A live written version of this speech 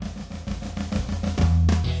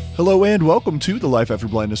Hello and welcome to the Life After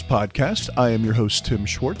Blindness podcast. I am your host, Tim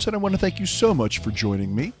Schwartz, and I want to thank you so much for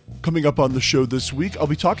joining me. Coming up on the show this week, I'll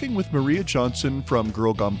be talking with Maria Johnson from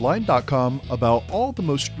GirlGoneBlind.com about all the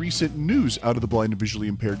most recent news out of the blind and visually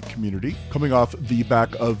impaired community. Coming off the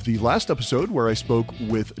back of the last episode where I spoke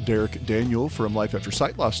with Derek Daniel from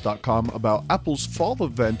LifeAfterSightLoss.com about Apple's fall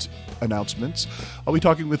event announcements, I'll be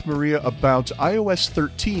talking with Maria about iOS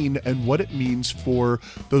 13 and what it means for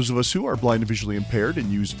those of us who are blind and visually impaired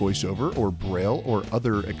and use VoiceOver or Braille or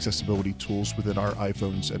other accessibility tools within our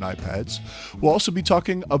iPhones and iPads. We'll also be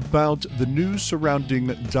talking about the news surrounding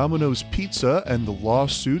Domino's Pizza and the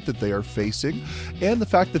lawsuit that they are facing, and the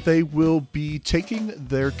fact that they will be taking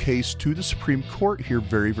their case to the Supreme Court here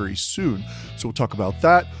very, very soon. So we'll talk about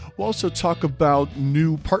that. We'll also talk about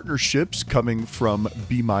new partnerships coming from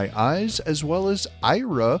Be My Eyes, as well as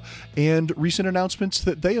AIRA, and recent announcements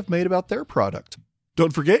that they have made about their product.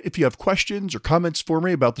 Don't forget, if you have questions or comments for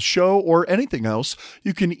me about the show or anything else,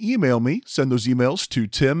 you can email me. Send those emails to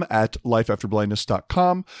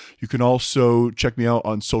tim@lifeafterblindness.com. You can also check me out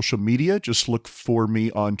on social media. Just look for me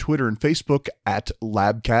on Twitter and Facebook at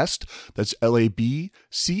Labcast. That's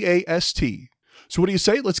LABCAST. So what do you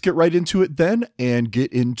say? Let's get right into it then and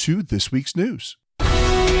get into this week's news.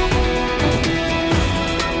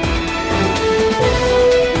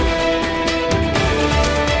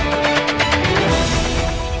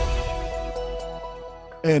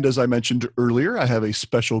 And as I mentioned earlier, I have a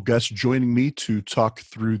special guest joining me to talk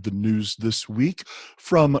through the news this week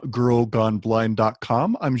from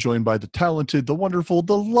GirlGoneBlind.com. I'm joined by the talented, the wonderful,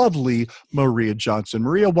 the lovely Maria Johnson.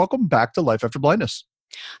 Maria, welcome back to Life After Blindness.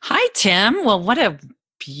 Hi, Tim. Well, what a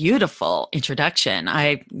beautiful introduction.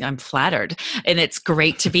 I'm flattered, and it's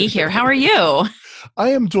great to be here. How are you? I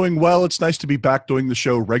am doing well. It's nice to be back doing the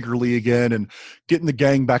show regularly again and getting the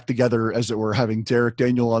gang back together, as it were, having Derek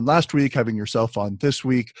Daniel on last week, having yourself on this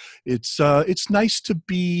week. It's nice to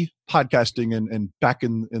be podcasting and back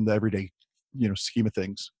in the everyday, scheme of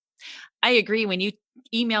things. I agree. When you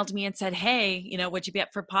emailed me and said, hey, would you be up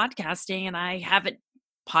for podcasting? And I haven't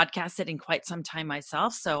podcasted in quite some time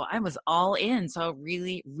myself, so I was all in. So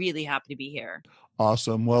really, really happy to be here.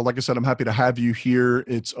 Awesome. Well, like I said, I'm happy to have you here.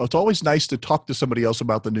 It's always nice to talk to somebody else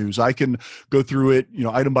about the news. I can go through it,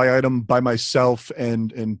 item by item by myself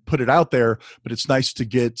and put it out there, but it's nice to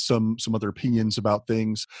get some other opinions about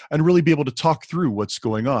things and really be able to talk through what's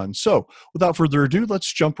going on. So without further ado,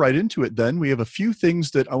 let's jump right into it then. We have a few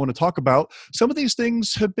things that I want to talk about. Some of these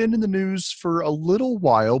things have been in the news for a little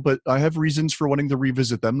while, but I have reasons for wanting to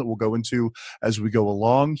revisit them that we'll go into as we go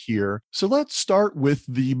along here. So let's start with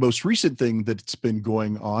the most recent thing that's been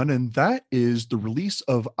going on, and that is the release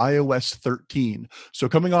of iOS 13. So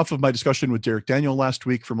coming off of my discussion with Derek Daniel last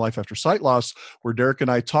week from Life After Sight Loss, where Derek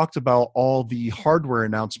and I talked about all the hardware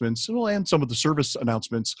announcements and some of the service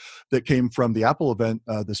announcements that came from the Apple event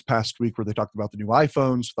this past week, where they talked about the new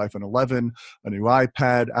iPhones, the iPhone 11, a new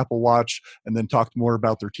iPad, Apple Watch, and then talked more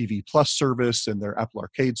about their TV Plus service and their Apple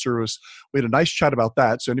Arcade service. We had a nice chat about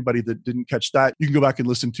that. So anybody that didn't catch that, you can go back and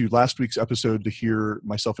listen to last week's episode to hear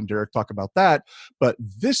myself and Derek talk about that. But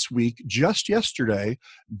this week, just yesterday,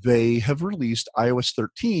 they have released iOS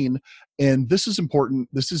 13, and this is important.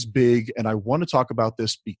 This is big, and I want to talk about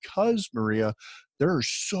this because, Maria, there are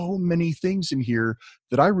so many things in here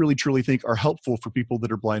that I really, truly think are helpful for people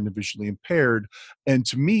that are blind and visually impaired. And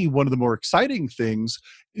to me, one of the more exciting things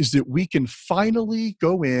is that we can finally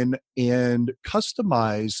go in and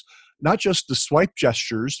customize not just the swipe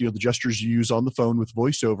gestures, the gestures you use on the phone with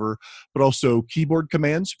VoiceOver, but also keyboard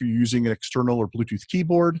commands. If you're using an external or Bluetooth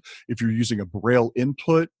keyboard, if you're using a Braille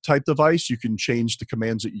input type device, you can change the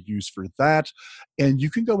commands that you use for that. And you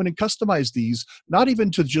can go in and customize these, not even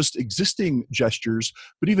to just existing gestures,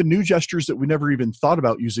 but even new gestures that we never even thought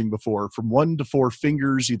about using before, from 1 to 4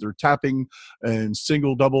 fingers, either tapping and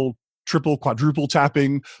single, double, triple, quadruple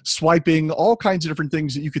tapping, swiping, all kinds of different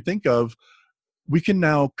things that you could think of. We can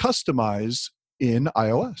now customize in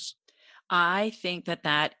iOS. I think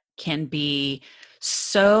that can be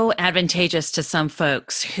so advantageous to some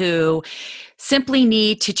folks who simply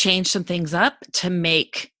need to change some things up to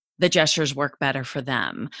make the gestures work better for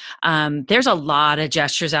them. There's a lot of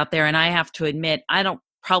gestures out there, and I have to admit, I don't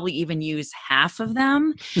probably even use half of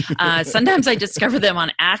them. Sometimes I discover them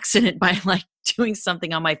on accident by doing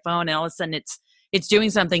something on my phone, and all of a sudden it's it's doing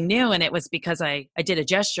something new, and it was because I did a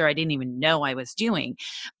gesture I didn't even know I was doing.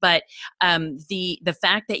 But the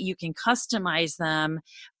fact that you can customize them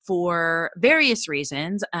for various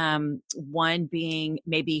reasons, one being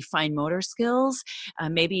maybe fine motor skills.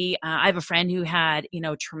 Maybe I have a friend who had,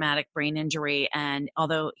 traumatic brain injury, and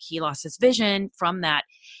although he lost his vision from that,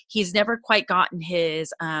 he's never quite gotten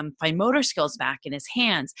his fine motor skills back in his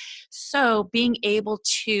hands. So being able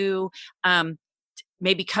to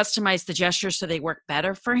maybe customize the gestures so they work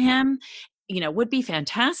better for him, would be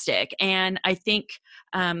fantastic. And I think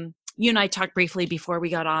you and I talked briefly before we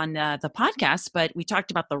got on the podcast, but we talked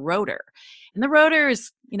about the rotor. And the rotor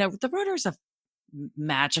is, the rotor is a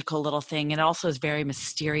magical little thing. It also is very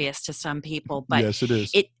mysterious to some people, but yes, it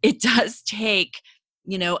is. It does take,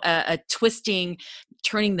 a twisting,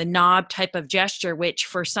 turning the knob type of gesture, which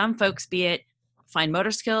for some folks, be it fine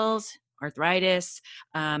motor skills, arthritis,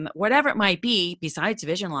 whatever it might be, besides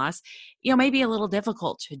vision loss, may be a little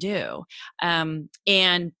difficult to do.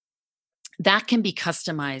 And that can be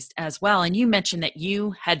customized as well. And you mentioned that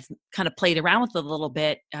you had kind of played around with it a little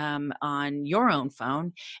bit on your own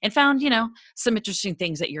phone and found, some interesting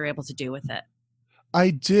things that you're able to do with it.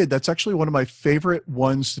 I did. That's actually one of my favorite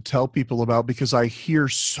ones to tell people about, because I hear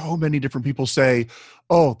so many different people say,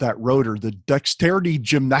 oh, that rotor, the dexterity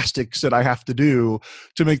gymnastics that I have to do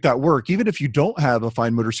to make that work. Even if you don't have a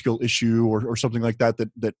fine motor skill issue or something like that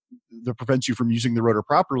prevents you from using the rotor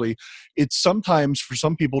properly, it's sometimes for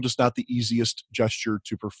some people just not the easiest gesture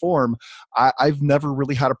to perform. I've never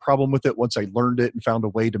really had a problem with it once I learned it and found a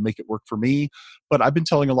way to make it work for me. But I've been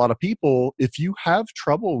telling a lot of people, if you have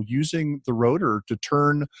trouble using the rotor to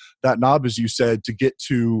turn that knob, as you said, to get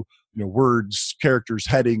to words, characters,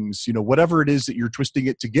 headings, whatever it is that you're twisting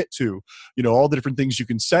it to get to, all the different things you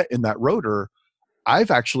can set in that rotor. I've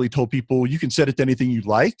actually told people you can set it to anything you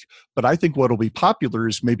like, but I think what'll be popular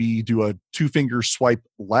is maybe do a 2-finger swipe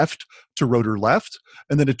left to rotor left,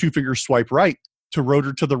 and then a 2-finger swipe right to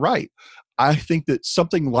rotor to the right. I think that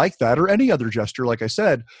something like that, or any other gesture, like I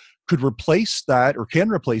said, could replace that, or can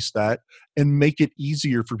replace that, and make it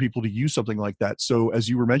easier for people to use something like that. So as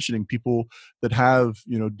you were mentioning, people that have,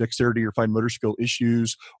 dexterity or fine motor skill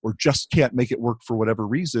issues, or just can't make it work for whatever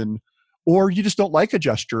reason, or you just don't like a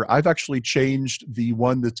gesture. I've actually changed the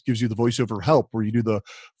one that gives you the voiceover help, where you do the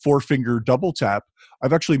 4-finger double tap.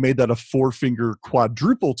 I've actually made that a 4-finger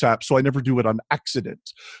quadruple tap, so I never do it on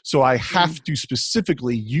accident. So I have to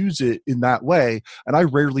specifically use it in that way. And I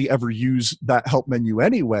rarely ever use that help menu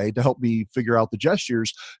anyway to help me figure out the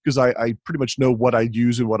gestures, because I pretty much know what I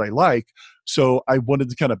use and what I like. So I wanted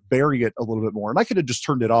to kind of bury it a little bit more. And I could have just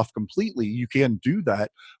turned it off completely. You can do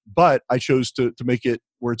that. But I chose to make it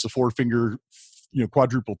where it's a 4-finger,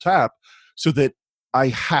 quadruple tap, so that I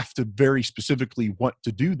have to very specifically want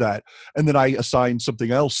to do that. And then I assign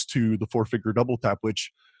something else to the 4-finger double tap,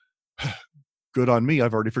 which good on me.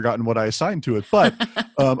 I've already forgotten what I assigned to it. But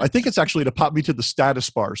I think it's actually to pop me to the status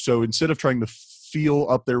bar. So instead of trying to feel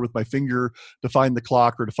up there with my finger to find the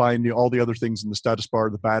clock, or to find all the other things in the status bar,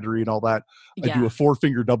 the battery and all that, I do a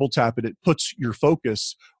 4-finger double tap, and it puts your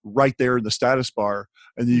focus right there in the status bar.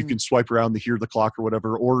 And then you can swipe around to hear the clock or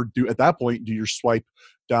whatever, or at that point, do your swipe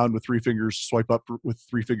down with 3 fingers, swipe up with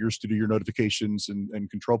 3 fingers to do your notifications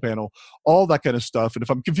and control panel, all that kind of stuff. And if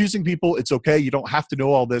I'm confusing people, it's okay. You don't have to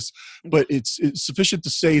know all this, but it's sufficient to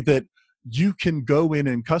say that you can go in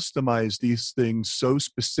and customize these things so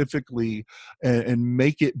specifically and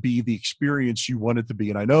make it be the experience you want it to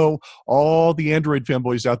be. And I know all the Android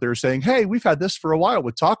fanboys out there saying, hey, we've had this for a while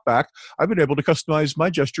with TalkBack. I've been able to customize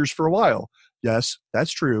my gestures for a while. Yes,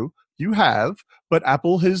 that's true. You have, but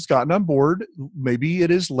Apple has gotten on board. Maybe it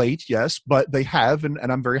is late, yes, but they have, and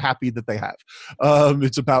I'm very happy that they have.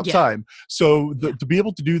 It's about time. So to be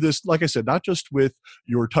able to do this, like I said, not just with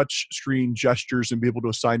your touch screen gestures and be able to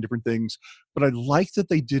assign different things, but I like that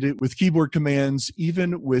they did it with keyboard commands,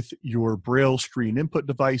 even with your Braille screen input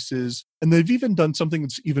devices. And they've even done something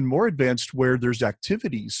that's even more advanced, where there's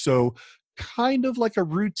activities. So kind of like a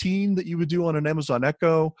routine that you would do on an Amazon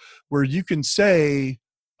Echo, where you can say,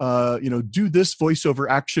 do this voiceover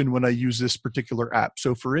action when I use this particular app.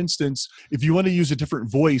 So for instance, if you want to use a different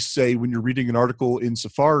voice, say when you're reading an article in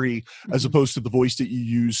Safari, as opposed to the voice that you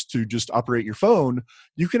use to just operate your phone,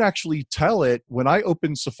 you can actually tell it, when I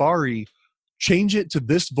open Safari, change it to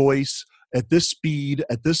this voice at this speed,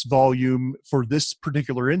 at this volume for this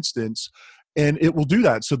particular instance, and it will do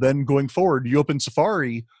that. So then going forward, you open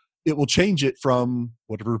Safari, it will change it from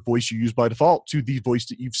whatever voice you use by default to the voice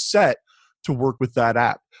that you've set to work with that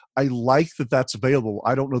app. I like that that's available.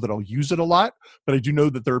 I don't know that I'll use it a lot, but I do know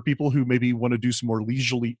that there are people who maybe want to do some more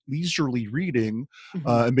leisurely reading,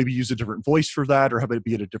 Mhm. and maybe use a different voice for that, or have it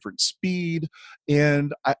be at a different speed.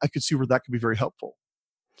 And I could see where that could be very helpful.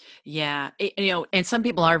 Yeah, and some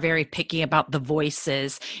people are very picky about the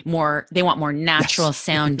voices. More, they want more Yes. natural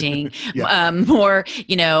sounding, Yeah. more,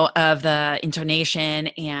 of the intonation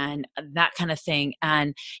and that kind of thing.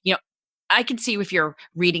 And I can see if you're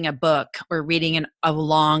reading a book or reading a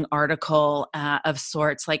long article of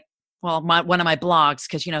sorts, like, well, one of my blogs,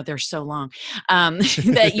 because they're so long,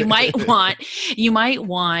 that you might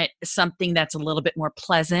want something that's a little bit more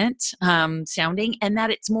pleasant sounding, and that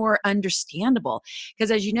it's more understandable. Because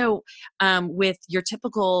as you know, with your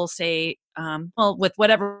typical, say, well, with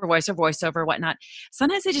whatever voiceover, whatnot,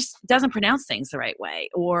 sometimes it just doesn't pronounce things the right way,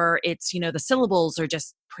 or it's the syllables are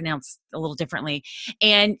just pronounced a little differently,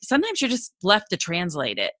 and sometimes you're just left to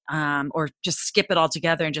translate it, or just skip it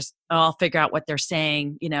altogether and just, oh, I'll figure out what they're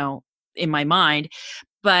saying, in my mind.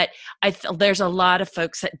 But there's a lot of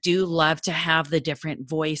folks that do love to have the different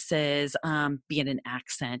voices, be it an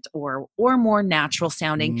accent or more natural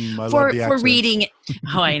sounding I love for the for accents. reading.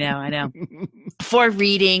 Oh, I know. For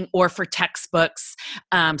reading or for textbooks,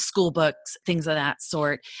 school books, things of that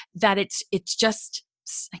sort. That it's just,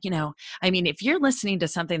 I mean, if you're listening to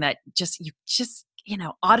something that just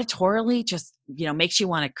auditorily just makes you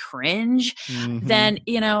want to cringe, Hmm. then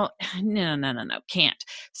no, no, no, no, can't.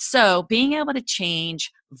 So being able to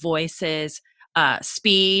change voices,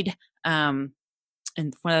 speed,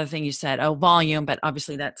 and one other thing you said, oh, volume, but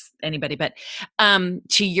obviously that's anybody, but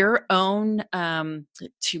to your own,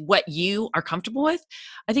 to what you are comfortable with,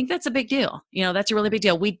 I think that's a big deal. That's a really big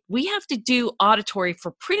deal. We have to do auditory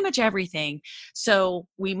for pretty much everything, so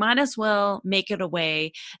we might as well make it a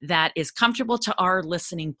way that is comfortable to our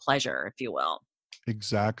listening pleasure, if you will.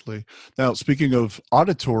 Exactly. Now, speaking of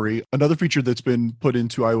auditory, another feature that's been put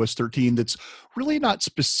into iOS 13 that's really not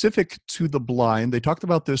specific to the blind. They talked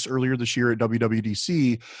about this earlier this year at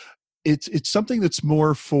WWDC. It's something that's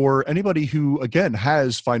more for anybody who, again,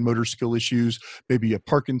 has fine motor skill issues, maybe a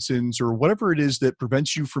Parkinson's or whatever it is that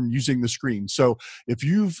prevents you from using the screen. So if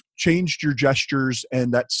you've changed your gestures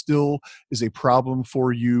and that still is a problem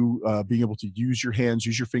for you, being able to use your hands,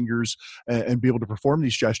 use your fingers, and be able to perform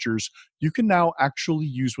these gestures, you can now actually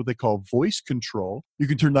use what they call voice control. You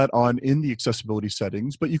can turn that on in the accessibility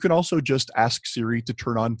settings, but you can also just ask Siri to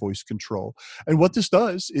turn on voice control. And what this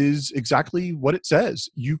does is exactly what it says.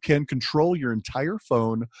 You can control your entire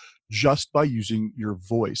phone just by using your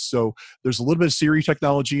voice. So there's a little bit of Siri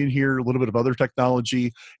technology in here, a little bit of other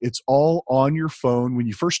technology. It's all on your phone. When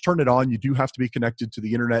you first turn it on, you do have to be connected to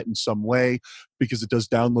the internet in some way, because it does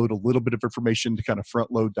download a little bit of information to kind of front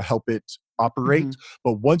load to help it operate. Hmm.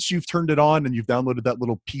 But once you've turned it on and you've downloaded that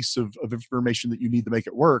little piece of information that you need to make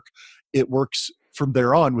it works from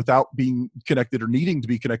there on without being connected or needing to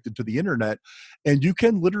be connected to the internet. And you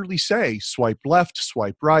can literally say swipe left,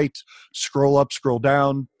 swipe right, scroll up, scroll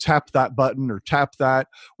down, tap that button or tap that.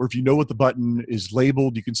 Or if you know what the button is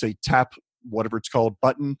labeled, you can say tap whatever it's called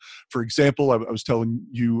button. For example, I was telling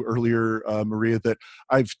you earlier, Maria, that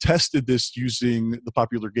I've tested this using the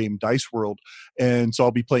popular game Dice World. And so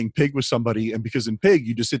I'll be playing Pig with somebody. And because in Pig,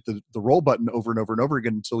 you just hit the roll button over and over and over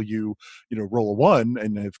again until you roll a one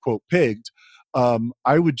and have, quote, pigged.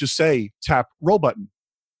 I would just say tap roll button,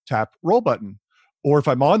 tap roll button. Or if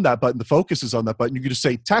I'm on that button, the focus is on that button, you can just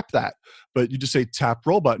say tap that. But you just say tap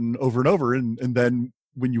roll button over and over. And then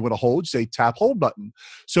when you want to hold, say tap hold button.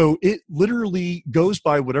 So it literally goes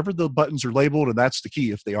by whatever the buttons are labeled. And that's the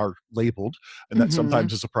key if they are labeled. And that Hmm.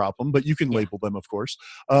 sometimes is a problem, but you can Yeah. label them, of course.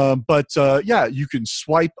 Yeah, you can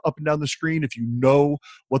swipe up and down the screen if you know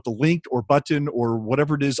what the link or button or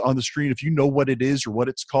whatever it is on the screen, if you know what it is or what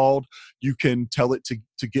it's called, you can tell it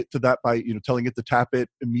to get to that by telling it to tap it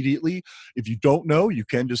immediately. If you don't know, you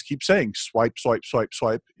can just keep saying swipe, swipe, swipe,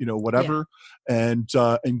 swipe, Yeah. whatever, and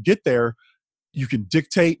get there. You can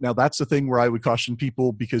dictate. Now that's the thing where I would caution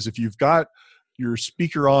people, because if you've got your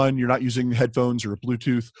speaker on, you're not using headphones or a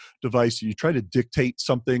Bluetooth device, and you try to dictate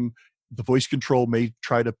something, the voice control may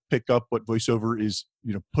try to pick up what voiceover is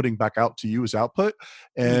putting back out to you as output,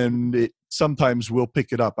 Hmm. and it sometimes will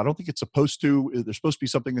pick it up. I don't think it's supposed to. There's supposed to be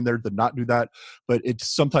something in there to not do that, but it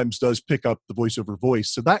sometimes does pick up the voiceover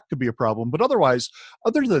voice, so that could be a problem. But otherwise,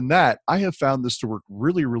 other than that, I have found this to work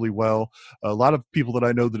really, really well. A lot of people that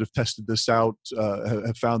I know that have tested this out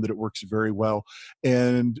have found that it works very well.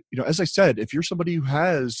 And as I said, if you're somebody who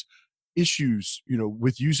has issues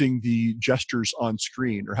with using the gestures on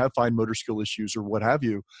screen, or have fine motor skill issues or what have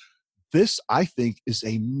you, this, I think, is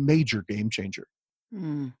a major game changer.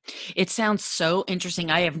 Mm. It sounds so interesting.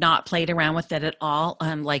 I have not played around with it at all,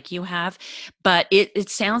 like you have, but it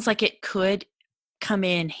sounds like it could come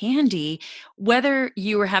in handy whether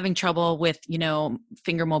you were having trouble with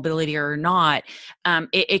finger mobility or not.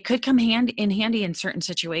 It could come handy in certain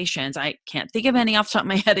situations. I can't think of any off the top of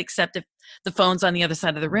my head except if the phone's on the other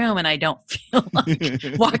side of the room and I don't feel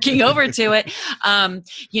like walking over to it.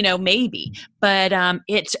 Maybe, but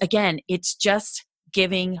it's just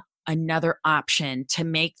giving another option to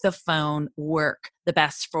make the phone work the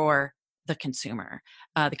best for the consumer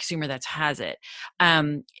that has it.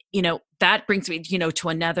 That brings me, to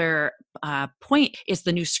another point is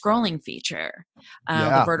the new scrolling feature, the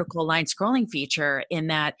Yeah. vertical line scrolling feature, in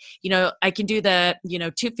that, I can do the,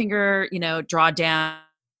 two finger, draw down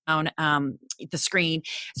the screen,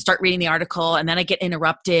 start reading the article, and then I get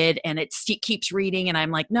interrupted and it keeps reading and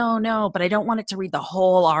I'm like, no, but I don't want it to read the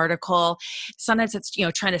whole article. Sometimes it's,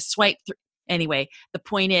 trying to swipe through. Anyway, the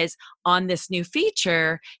point is, on this new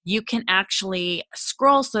feature, you can actually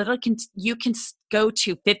scroll so that you can go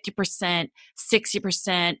to 50%,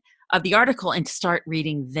 60% of the article and start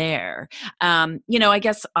reading there. I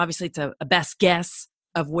guess obviously it's a best guess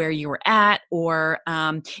of where you were at, or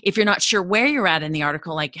if you're not sure where you're at in the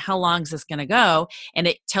article, like how long is this going to go, and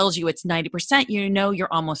it tells you it's 90%,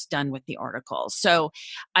 you're almost done with the article. So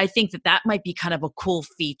I think that might be kind of a cool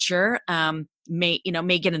feature. May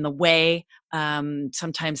get in the way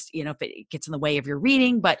sometimes, if it gets in the way of your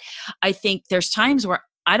reading, but I think there's times where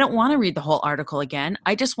I don't want to read the whole article again.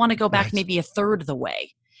 I just want to go back Right. maybe a third of the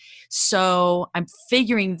way. So I'm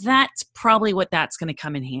figuring that's probably what that's going to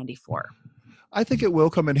come in handy for. I think it will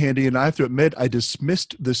come in handy. And I have to admit, I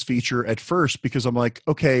dismissed this feature at first because I'm like,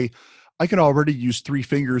 okay, I can already use 3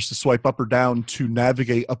 fingers to swipe up or down to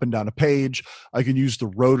navigate up and down a page. I can use the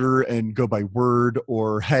rotor and go by word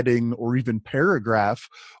or heading or even paragraph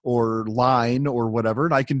or line or whatever.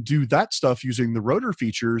 And I can do that stuff using the rotor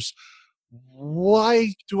features.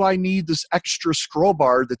 Why do I need this extra scroll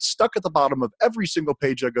bar that's stuck at the bottom of every single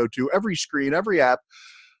page I go to, every screen, every app?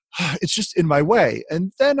 It's just in my way.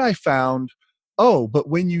 And then I found, oh, but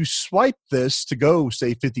when you swipe this to go,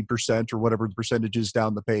 say 50% or whatever the percentage is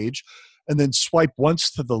down the page, and then swipe once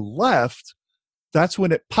to the left, that's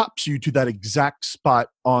when it pops you to that exact spot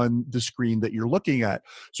on the screen that you're looking at.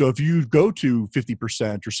 So if you go to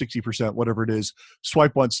 50% or 60%, whatever it is,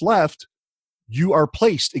 swipe once left, you are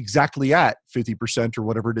placed exactly at 50% or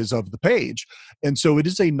whatever it is of the page. And so it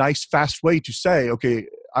is a nice, fast way to say, okay,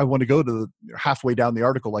 I want to go to halfway down the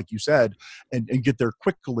article, like you said, and get there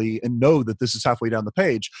quickly and know that this is halfway down the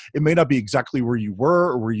page. It may not be exactly where you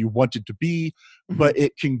were or where you wanted to be, but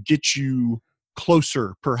it can get you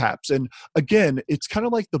closer perhaps. And again, it's kind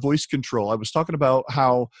of like the voice control. I was talking about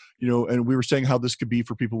how, and we were saying how this could be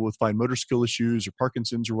for people with fine motor skill issues or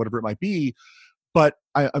Parkinson's or whatever it might be. But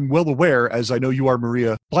I'm well aware, as I know you are,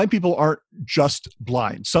 Maria, blind people aren't just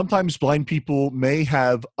blind. Sometimes blind people may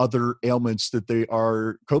have other ailments that they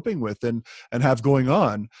are coping with and have going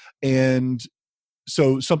on. And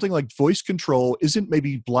so something like voice control isn't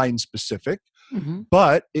maybe blind specific,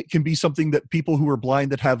 but it can be something that people who are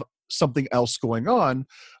blind that have something else going on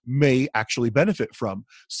may actually benefit from.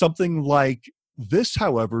 Something like this,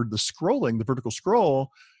 however, the vertical scroll,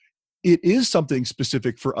 it is something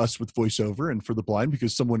specific for us with voiceover and for the blind,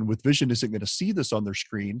 because someone with vision isn't going to see this on their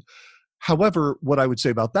screen. However, what I would say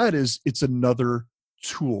about that is it's another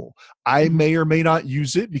tool. I may or may not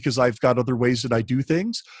use it because I've got other ways that I do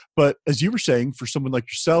things. But as you were saying, for someone like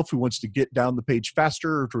yourself who wants to get down the page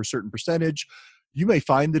faster or to a certain percentage, you may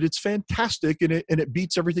find that it's fantastic and it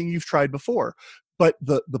beats everything you've tried before. But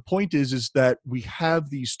the point is that we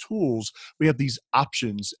have these tools, we have these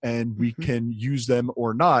options, and we can use them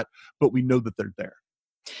or not, but we know that they're there.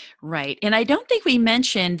 Right. And I don't think we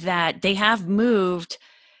mentioned that they have moved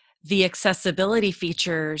the accessibility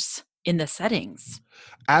features in the settings.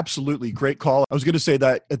 Absolutely. Great call. I was going to say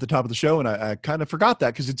that at the top of the show, and I kind of forgot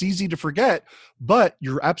that because it's easy to forget, but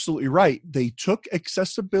you're absolutely right. They took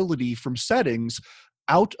accessibility from settings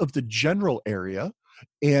out of the general area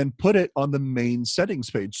and put it on the main settings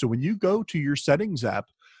page. So when you go to your settings app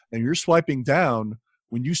and you're swiping down,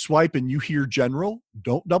 when you swipe and you hear general,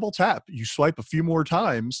 don't double tap. You swipe a few more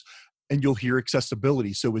times and you'll hear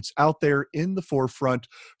accessibility. So it's out there in the forefront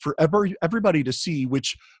for everybody to see,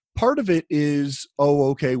 which part of it is, oh,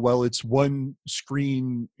 okay, well, it's one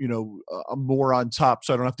screen, more on top,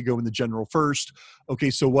 so I don't have to go in the general first. Okay,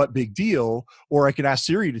 so what big deal? Or I can ask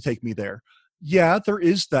Siri to take me there. Yeah, there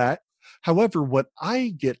is that. However, what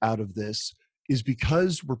I get out of this is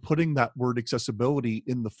because we're putting that word accessibility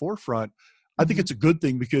in the forefront, I think it's a good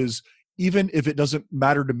thing, because even if it doesn't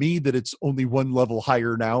matter to me that it's only one level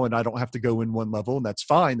higher now and I don't have to go in one level, and that's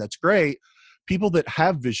fine, that's great. People that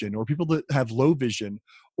have vision, or people that have low vision,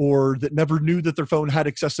 or that never knew that their phone had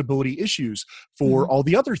accessibility issues, for Mhm. all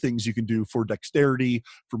the other things you can do for dexterity,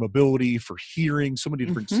 for mobility, for hearing, so many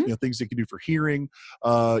different Mhm. things they can do for hearing.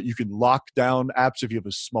 You can lock down apps if you have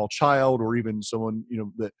a small child, or even someone,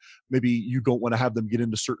 that maybe you don't want to have them get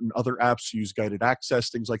into certain other apps, use guided access,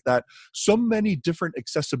 things like that. So many different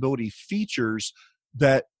accessibility features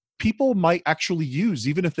that people might actually use,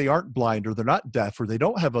 even if they aren't blind, or they're not deaf, or they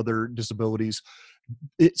don't have other disabilities.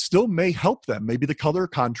 It still may help them. Maybe the color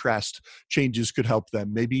contrast changes could help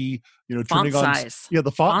them. Maybe, Font turning on, size. the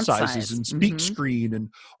font Font sizes size. and speak Mhm. screen and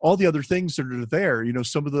all the other things that are there.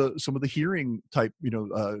 Some of the hearing type,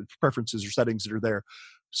 preferences or settings that are there.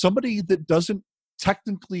 Somebody that doesn't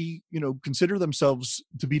technically, consider themselves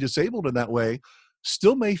to be disabled in that way,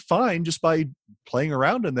 still may find, just by playing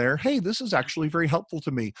around in there, hey, this is actually very helpful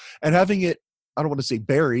to me. And having it, I don't want to say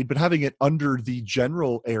buried, but having it under the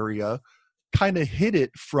general area kind of hid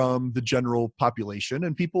it from the general population,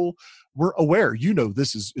 and people were aware.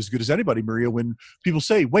 This is as good as anybody, Maria, when people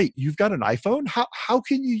say, wait, you've got an iPhone? How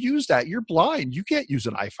can you use that? You're blind, you can't use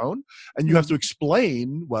an iPhone. And you have to Mhm.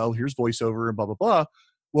 explain, well, here's voiceover and blah blah blah.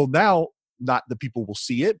 Well, now, not that people will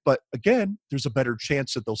see it, but again, there's a better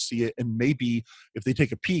chance that they'll see it, and maybe if they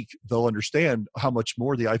take a peek, they'll understand how much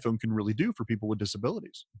more the iPhone can really do for people with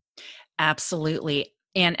disabilities. Absolutely.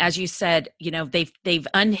 And as you said, they've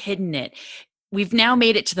unhidden it. We've now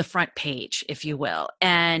made it to the front page, if you will.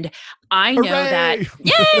 And I know that, Hooray!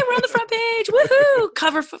 yay, we're on the front page. Woohoo!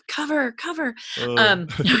 Cover. uh,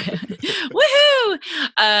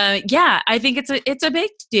 Woohoo! Yeah, I think it's a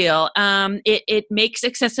big deal. It makes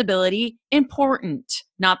accessibility important.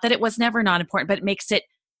 Not that it was never not important, but it makes it,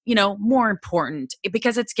 more important,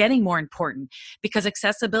 because it's getting more important, because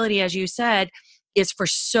accessibility, as you said, is for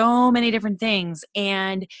so many different things.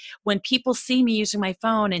 And when people see me using my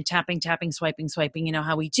phone and tapping, swiping,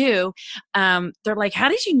 how we do, they're like, how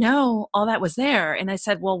did you know all that was there? And I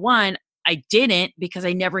said, well, one, I didn't, because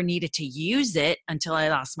I never needed to use it until I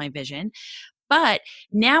lost my vision. But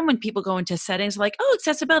now when people go into settings like, oh,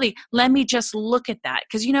 accessibility, let me just look at that.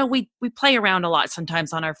 Because, we play around a lot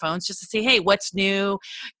sometimes on our phones just to see, hey, what's new?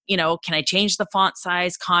 Can I change the font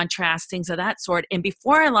size, contrast, things of that sort? And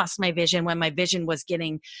before I lost my vision, when my vision was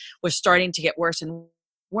starting to get worse and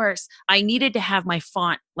worse, I needed to have my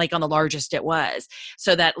font like on the largest it was,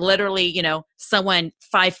 so that literally, someone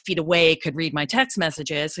 5 feet away could read my text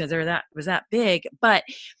messages, because that was that big. But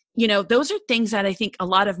those are things that I think a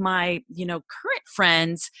lot of my, current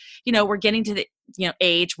friends, we're getting to the,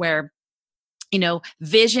 age where,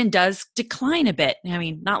 vision does decline a bit. I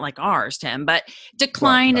mean, not like ours, Tim, but well,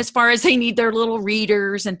 decline no. as far as they need their little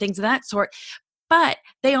readers and things of that sort. But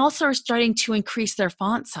they also are starting to increase their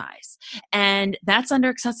font size, and that's under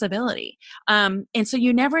accessibility. And so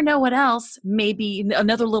you never know what else, maybe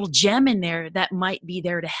another little gem in there that might be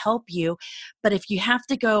there to help you. But if you have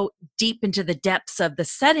to go deep into the depths of the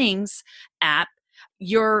settings app,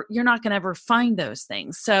 you're not going to ever find those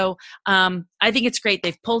things. So I think it's great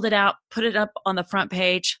they've pulled it out, put it up on the front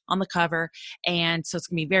page, on the cover, and so it's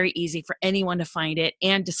going to be very easy for anyone to find it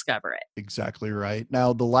and discover it. Exactly right.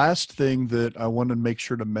 Now, the last thing that I want to make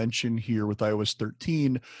sure to mention here with iOS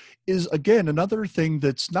 13 is, again, another thing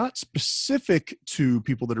that's not specific to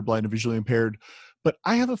people that are blind and visually impaired, but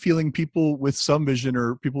I have a feeling people with some vision,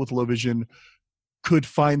 or people with low vision, could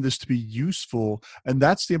find this to be useful, and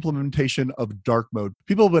that's the implementation of dark mode.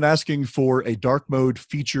 People have been asking for a dark mode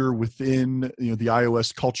feature within the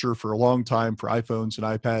iOS culture for a long time, for iPhones and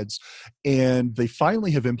iPads, and they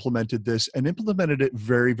finally have implemented this, and implemented it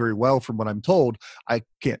very, very well from what I'm told. I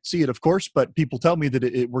can't see it, of course, but people tell me that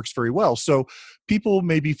it works very well. So people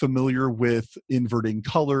may be familiar with inverting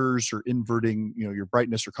colors, or inverting your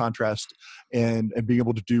brightness or contrast, and being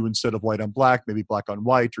able to do, instead of white on black, maybe black on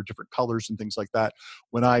white, or different colors and things like that.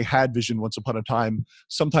 When I had vision once upon a time,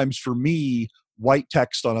 sometimes for me, white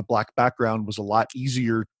text on a black background was a lot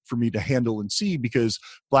easier for me to handle and see, because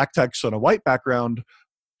black text on a white background,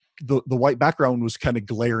 the white background was kind of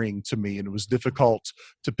glaring to me, and it was difficult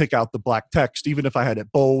to pick out the black text. Even if I had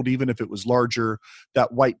it bold, even if it was larger,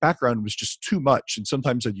 that white background was just too much. And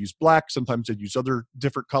sometimes I'd use black, sometimes I'd use other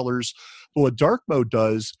different colors. But what dark mode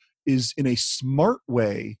does is, in a smart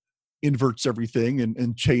way, inverts everything,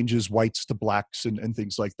 and changes whites to blacks, and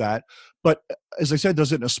things like that. But as I said,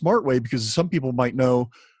 does it in a smart way, because some people might know,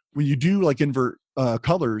 when you do like invert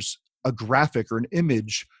colors, a graphic or an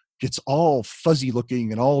image gets all fuzzy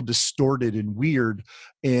looking and all distorted and weird,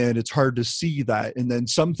 and it's hard to see that. And then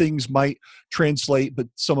some things might translate, but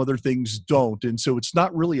some other things don't. And so it's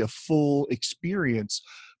not really a full experience.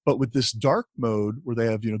 But with this dark mode, where they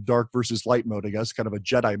have, dark versus light mode, I guess, kind of a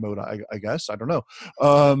Jedi mode, I guess, I don't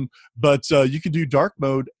know. But you can do dark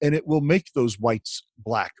mode, and it will make those whites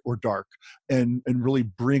black or dark, and really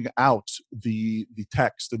bring out the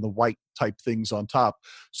text and the white type things on top,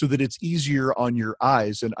 so that it's easier on your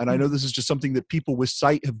eyes. And I know this is just something that people with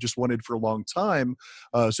sight have just wanted for a long time.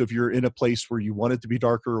 So if you're in a place where you want it to be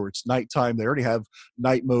darker, or it's nighttime, they already have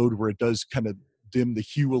night mode where it does kind of dim the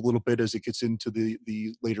hue a little bit as it gets into the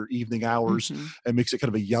later evening hours, and makes it kind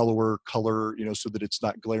of a yellower color, so that it's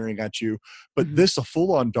not glaring at you. But this, a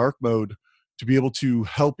full-on dark mode, to be able to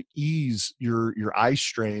help ease your eye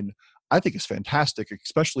strain, I think is fantastic,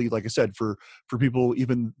 especially, like I said, for people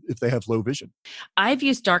even if they have low vision. I've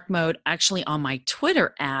used dark mode actually on my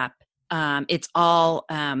Twitter app. It's all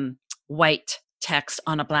white text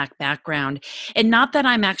on a black background. And not that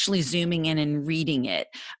I'm actually zooming in and reading it,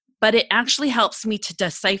 but it actually helps me to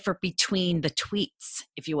decipher between the tweets,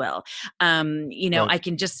 if you will. Right. I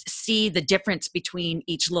can just see the difference between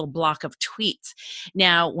each little block of tweets.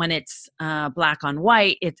 Now, when it's black on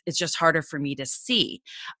white, it's just harder for me to see.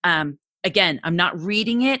 Again, I'm not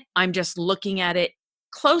reading it. I'm just looking at it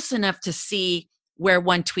close enough to see where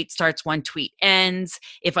one tweet starts, one tweet ends.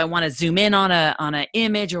 If I want to zoom in on an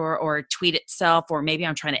image or a tweet itself, or maybe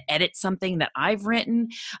I'm trying to edit something that I've written,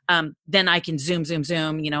 then I can zoom,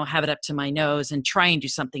 have it up to my nose and try and do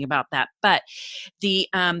something about that. But the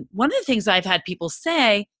one of the things I've had people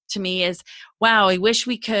say to me is, wow, I wish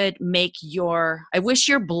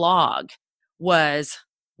your blog was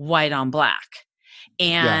white on black.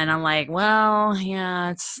 And I'm like, well,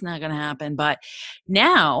 yeah, it's not going to happen. But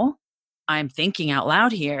now I'm thinking out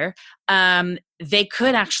loud here, they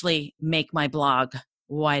could actually make my blog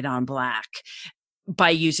white on black by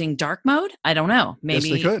using dark mode. I don't know. Maybe.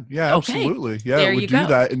 Yes, they could. Yeah, okay. Absolutely. Yeah, there it would do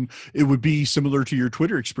that. And it would be similar to your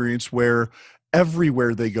Twitter experience, where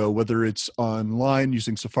everywhere they go, whether it's online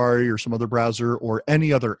using Safari or some other browser or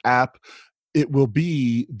any other app, it will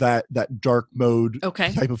be that dark mode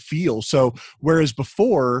type of feel. So whereas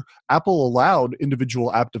before, Apple allowed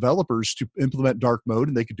individual app developers to implement dark mode,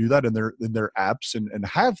 and they could do that in their apps and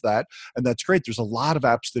have that, and that's great. There's a lot of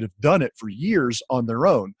apps that have done it for years on their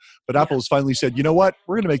own, but Apple has finally said, you know what,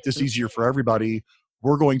 we're going to make this easier for everybody.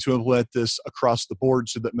 We're going to implement this across the board,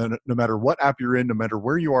 so that no matter what app you're in, no matter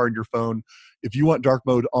where you are in your phone, if you want dark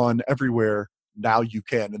mode on everywhere, now you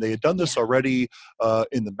can. And they had done this already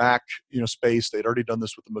in the Mac space. They'd already done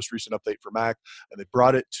this with the most recent update for Mac, and they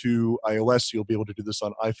brought it to iOS. So you'll be able to do this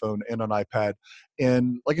on iPhone and on iPad.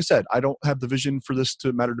 And like I said, I don't have the vision for this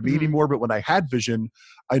to matter to me anymore, but when I had vision,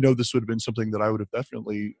 I know this would have been something that I would have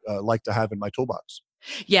definitely liked to have in my toolbox.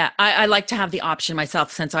 Yeah, I like to have the option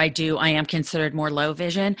myself, since I am considered more low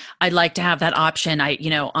vision. I'd like to have that option.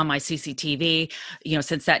 On my CCTV,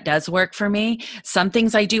 since that does work for me. Some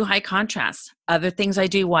things I do high contrast, other things I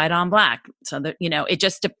do white on black. So that, it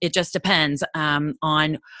just depends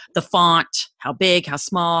on the font, how big, how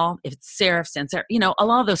small, if it's serif, sans serif, a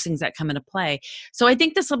lot of those things that come into play. So I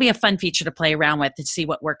think this will be a fun feature to play around with to see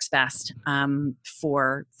what works best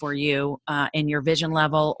for you in your vision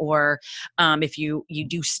level, or if you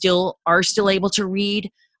are still able to read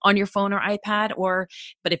on your phone or iPad,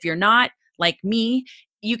 but if you're not, like me,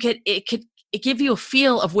 it give you a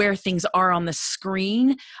feel of where things are on the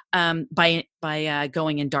screen by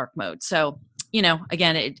going in dark mode. So,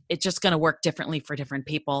 again, it's just going to work differently for different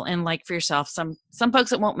people. And like for yourself, some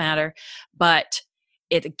folks it won't matter, but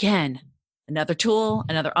again, another tool,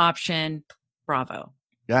 another option. Bravo.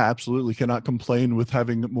 Yeah, absolutely. Cannot complain with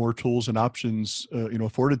having more tools and options,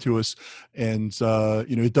 afforded to us. And,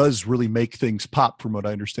 it does really make things pop from what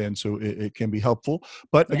I understand. So it can be helpful,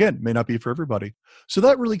 but again, may not be for everybody. So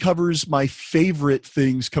that really covers my favorite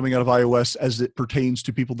things coming out of iOS as it pertains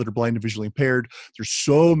to people that are blind and visually impaired. There's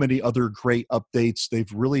so many other great updates.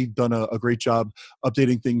 They've really done a great job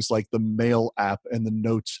updating things like the Mail app and the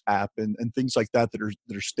Notes app and things like that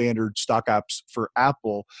are standard stock apps for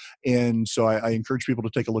Apple. And so I encourage people to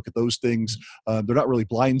take a look at those things. They're not really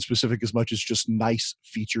blind specific as much as just nice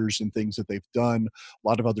features and things that they've done, a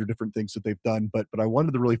lot of other different things that they've done. But I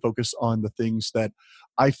wanted to really focus on the things that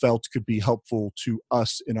I felt could be helpful to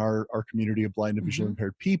us in our community of blind and visually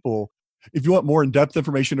impaired people. If you want more in-depth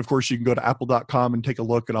information, of course, you can go to apple.com and take a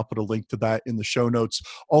look, and I'll put a link to that in the show notes.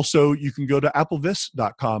 Also, you can go to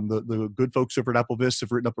applevis.com. The good folks over at AppleVis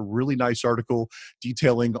have written up a really nice article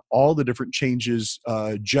detailing all the different changes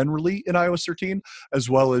generally in iOS 13, as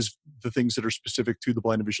well as the things that are specific to the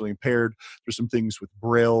blind and visually impaired. There's some things with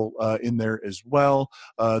Braille in there as well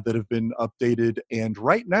that have been updated. And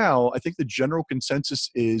right now, I think the general consensus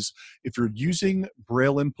is if you're using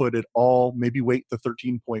Braille input at all, maybe wait to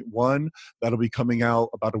 13.1. That'll be coming out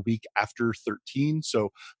about a week after 13. So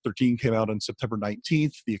 13 came out on September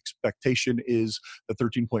 19th. The expectation is that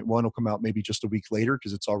 13.1 will come out maybe just a week later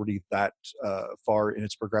because it's already that far in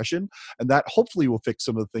its progression. And that hopefully will fix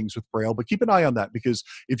some of the things with Braille. But keep an eye on that, because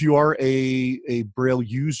if you are a Braille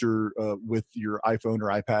user with your iPhone or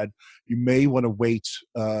iPad, you may want to wait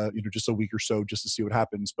just a week or so just to see what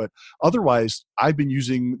happens. But otherwise, I've been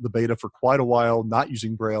using the beta for quite a while, not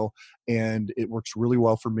using Braille, and it works really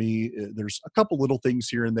well for me. There's a couple little things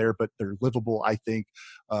here and there, but they're livable, I think.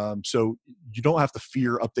 So you don't have to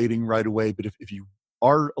fear updating right away. But if you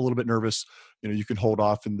are a little bit nervous, you can hold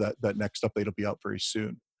off, and that next update will be out very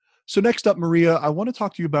soon. So next up, Maria, I want to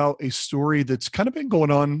talk to you about a story that's kind of been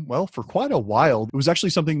going on, well, for quite a while. It was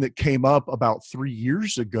actually something that came up about 3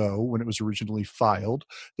 years ago when it was originally filed.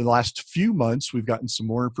 The last few months, we've gotten some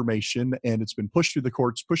more information, and it's been pushed through the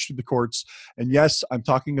courts. And yes, I'm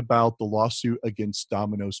talking about the lawsuit against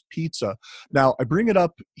Domino's Pizza. Now, I bring it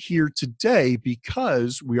up here today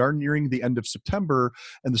because we are nearing the end of September,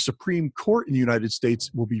 and the Supreme Court in the United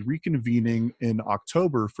States will be reconvening in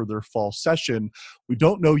October for their fall session. We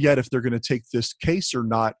don't know yet if they're going to take this case or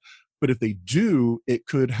not. But if they do, it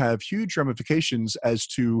could have huge ramifications as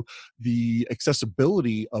to the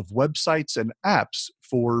accessibility of websites and apps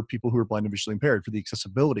for people who are blind and visually impaired, for the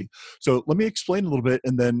accessibility. So let me explain a little bit,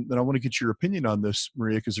 and then I want to get your opinion on this,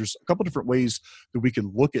 Maria, because there's a couple different ways that we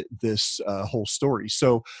can look at this whole story.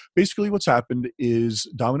 So basically what's happened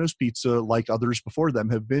is Domino's Pizza, like others before them,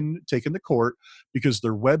 have been taken to court because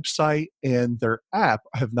their website and their app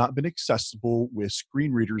have not been accessible with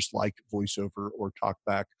screen readers like VoiceOver or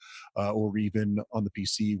TalkBack, or even on the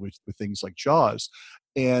PC with things like JAWS.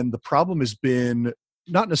 And the problem has been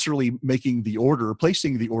not necessarily making the order,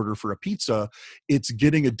 placing the order for a pizza, it's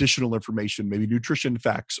getting additional information, maybe nutrition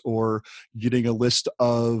facts, or getting a list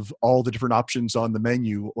of all the different options on the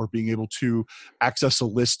menu, or being able to access a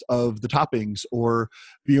list of the toppings, or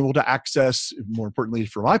being able to access, more importantly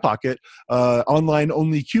for my pocket, online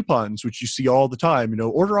only coupons, which you see all the time.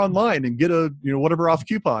 Order online and get a whatever off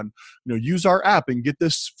coupon. Use our app and get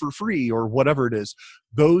this for free, or whatever it is.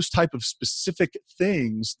 Those type of specific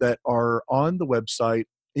things that are on the website,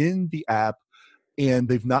 in the app, and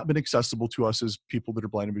they've not been accessible to us as people that are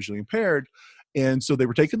blind and visually impaired. And so they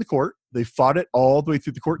were taken to court. They fought it all the way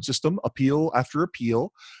through the court system, appeal after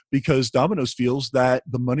appeal, because Domino's feels that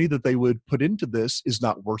the money that they would put into this is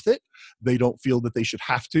not worth it. They don't feel that they should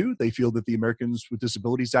have to. They feel that the Americans with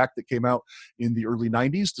Disabilities Act that came out in the early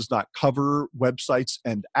 90s does not cover websites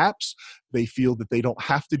and apps. They feel that they don't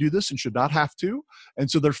have to do this and should not have to.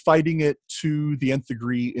 And so they're fighting it to the nth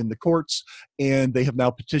degree in the courts. And they have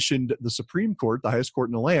now petitioned the Supreme Court, the highest court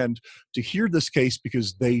in the land, to hear this case,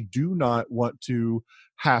 because they do not want to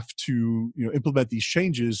have to implement these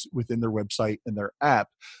changes within their website and their app.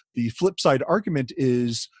 The flip side argument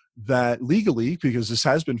is that legally, because this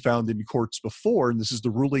has been found in courts before, and this is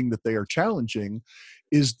the ruling that they are challenging,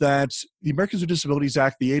 is that the Americans with Disabilities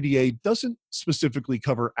Act, the ADA, doesn't specifically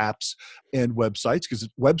cover apps and websites, because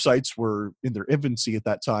websites were in their infancy at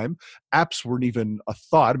that time. Apps weren't even a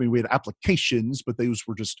thought. I mean, we had applications, but those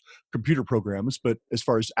were just computer programs. But as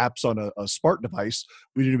far as apps on a smart device,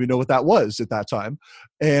 we didn't even know what that was at that time.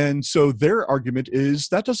 And so their argument is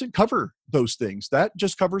that doesn't cover those things. That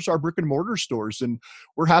just covers our brick and mortar stores. And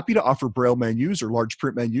we're happy to offer Braille menus or large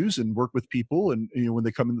print menus and work with people. And when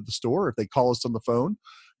they come into the store, if they call us on the phone,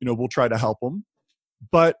 we'll try to help them.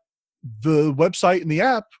 But the website and the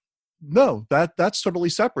app, no, that's totally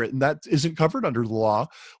separate, and that isn't covered under the law.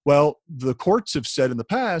 Well, the courts have said in the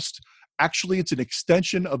past, actually, it's an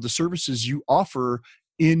extension of the services you offer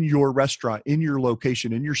in your restaurant, in your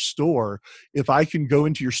location, in your store. If I can go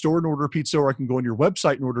into your store and order pizza, or I can go on your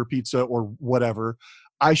website and order pizza, or whatever,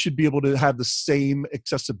 I should be able to have the same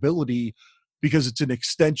accessibility, because it's an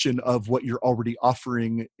extension of what you're already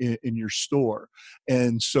offering in your store.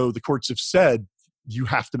 And so the courts have said you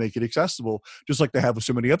have to make it accessible, just like they have with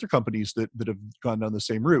so many other companies that have gone down the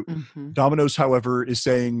same route. Mm-hmm. Domino's, however, is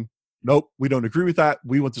saying, nope, we don't agree with that.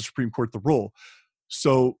 We want the Supreme Court to rule.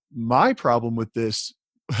 So my problem with this,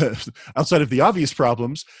 outside of the obvious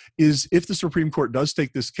problems, is if the Supreme Court does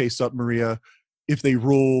take this case up, Maria, if they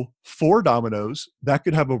rule for Domino's, that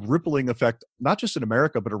could have a rippling effect, not just in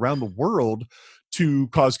America, but around the world, to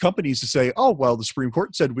cause companies to say, oh, well, the Supreme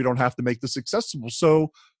Court said we don't have to make this accessible,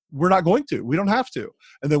 so we're not going to. We don't have to.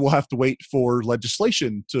 And then we'll have to wait for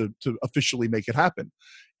legislation to officially make it happen.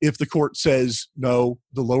 If the court says, no,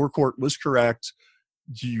 the lower court was correct,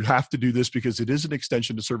 you have to do this because it is an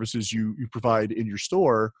extension to services you provide in your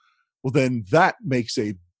store, well, then that makes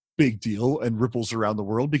a big deal and ripples around the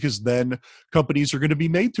world, because then companies are going to be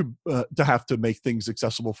made to have to make things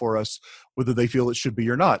accessible for us, whether they feel it should be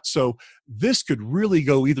or not. So this could really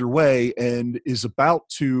go either way, and is about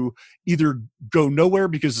to either go nowhere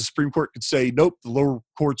because the Supreme Court could say, nope, the lower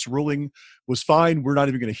court's ruling was fine, we're not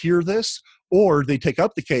even going to hear this, or they take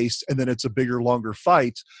up the case and then it's a bigger, longer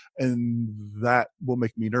fight, and that will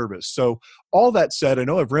make me nervous. So all that said, I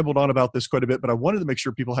know I've rambled on about this quite a bit, but I wanted to make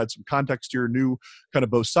sure people had some context here, knew kind of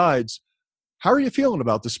both sides. How are you feeling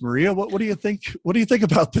about this, Maria? What do you think? What do you think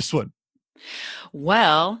about this one?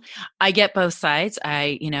 Well, I get both sides.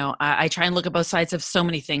 I try and look at both sides of so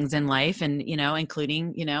many things in life, and,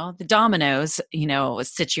 including, the Domino's,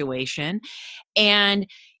 situation. And,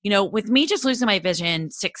 with me just losing my vision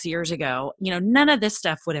 6 years ago, none of this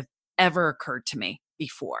stuff would have ever occurred to me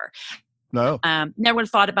before. No. Never would have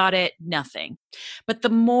thought about it, nothing. But the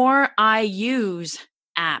more I use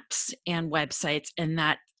apps and websites and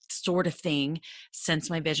that sort of thing since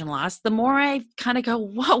my vision loss, the more I kind of go,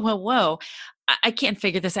 whoa, I can't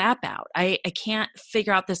figure this app out. I can't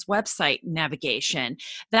figure out this website navigation,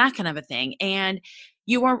 that kind of a thing. And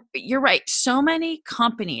you're right. So many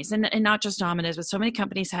companies, and not just Domino's, but so many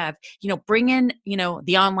companies have, bring in,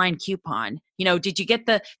 the online coupon. Did you get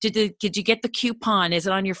the coupon? Is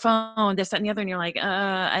it on your phone? This, that, and the other. And you're like,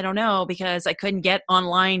 I don't know, because I couldn't get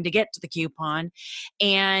online to get to the coupon.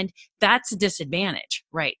 And that's a disadvantage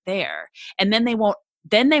right there. And then they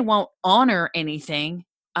won't honor anything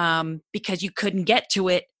because you couldn't get to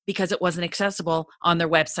it because it wasn't accessible on their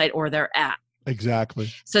website or their app. Exactly.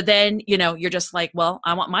 So then, you're just like, well,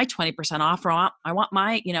 I want my 20% off, or I want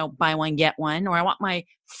my, buy one, get one, or I want my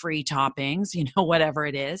free toppings, whatever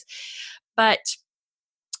it is. But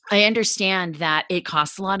I understand that it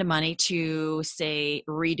costs a lot of money to, say,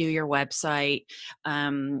 redo your website,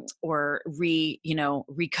 or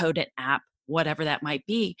recode an app, whatever that might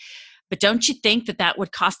be. But don't you think that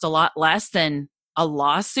would cost a lot less than a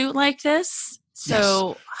lawsuit like this?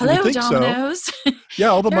 So, yes. Hello, Domino's. So. Yeah,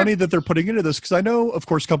 all the money that they're putting into this, because I know, of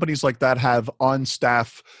course, companies like that have on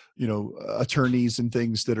staff, attorneys and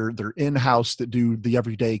things they're in-house that do the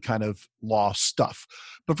everyday kind of law stuff.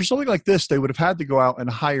 But for something like this, they would have had to go out and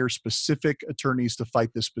hire specific attorneys to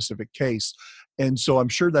fight this specific case. And so I'm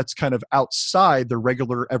sure that's kind of outside the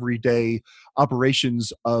regular everyday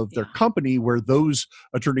operations of their company, where those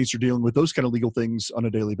attorneys are dealing with those kind of legal things on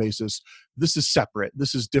a daily basis. This is separate.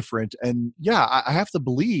 This is different. And yeah, I have to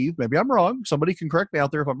believe, maybe I'm wrong, somebody can correct me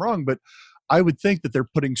out there if I'm wrong, but I would think that they're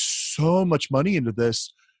putting so much money into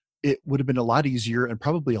this, it would have been a lot easier and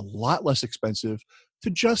probably a lot less expensive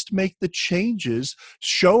to just make the changes,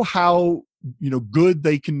 show how good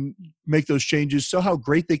they can make those changes, show how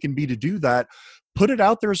great they can be to do that. Put it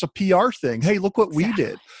out there as a PR thing. Hey, look what we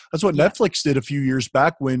did. That's what Netflix did a few years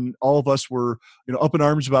back when all of us were, up in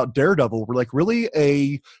arms about Daredevil. We're like, really?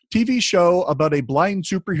 A TV show about a blind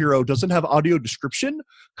superhero doesn't have audio description?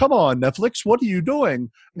 Come on, Netflix, what are you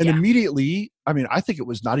doing? And immediately, I think it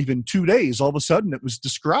was not even 2 days. All of a sudden it was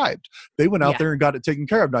described. They went out there and got it taken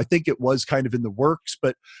care of. And I think it was kind of in the works,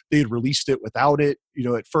 but they had released it without it,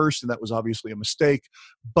 at first. And that was obviously a mistake.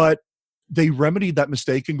 But they remedied that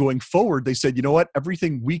mistake, and going forward, they said, you know what,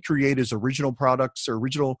 everything we create as original products or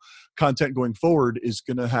original content going forward is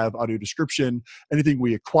going to have audio description. Anything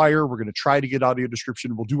we acquire, we're going to try to get audio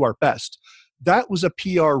description. We'll do our best. That was a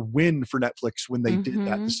PR win for Netflix when they did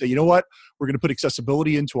that, to say, you know what, we're going to put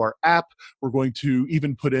accessibility into our app. We're going to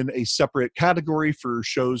even put in a separate category for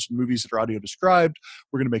shows and movies that are audio described.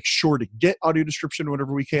 We're going to make sure to get audio description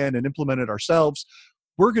whenever we can and implement it ourselves.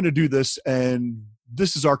 We're going to do this, and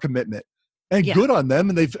this is our commitment. And good on them.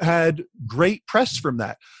 And they've had great press from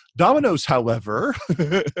that. Domino's, however,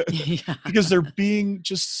 because they're being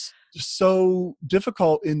just so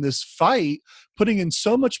difficult in this fight, putting in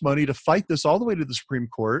so much money to fight this all the way to the Supreme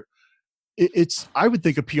Court, it's, I would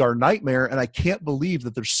think, a PR nightmare. And I can't believe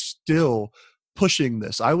that they're still pushing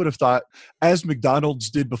this. I would have thought, as McDonald's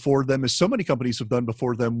did before them, as so many companies have done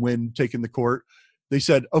before them when taking the court, they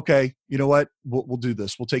said, okay, you know what, we'll do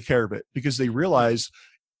this. We'll take care of it, because they realize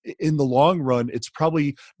in the long run, it's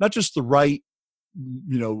probably not just the right,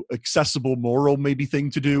 accessible, moral maybe thing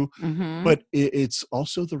to do, but it's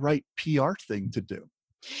also the right PR thing to do.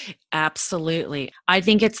 Absolutely. I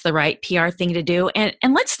think it's the right PR thing to do. And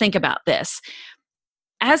let's think about this.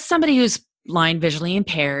 As somebody who's blind, visually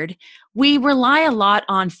impaired, we rely a lot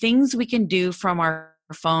on things we can do from our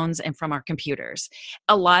phones and from our computers.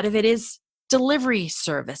 A lot of it is delivery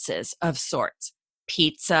services of sorts,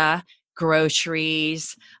 pizza,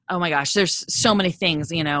 groceries. Oh my gosh, there's so many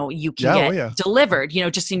things, you can Yeah, oh get yeah. delivered,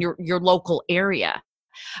 just in your local area.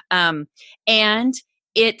 And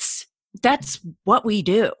it's that's what we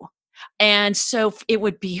do. And so it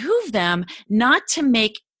would behoove them not to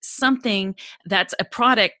make something that's a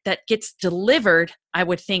product that gets delivered, I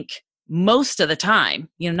would think most of the time.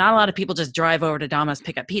 Not a lot of people just drive over to Domino's,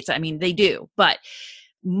 pick up pizza. I mean, they do, but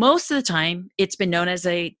most of the time it's been known as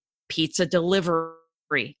a pizza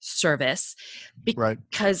delivery service Right.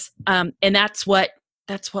 because and that's what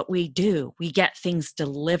we do. We get things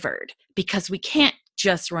delivered because we can't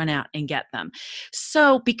just run out and get them.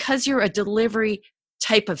 So because you're a delivery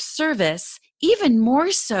type of service, even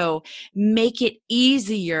more so, make it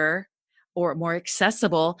easier or more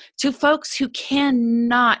accessible to folks who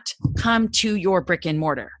cannot come to your brick and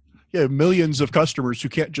mortar. Yeah, millions of customers who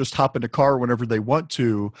can't just hop in a car whenever they want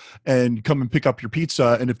to and come and pick up your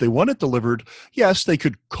pizza. And if they want it delivered, yes, they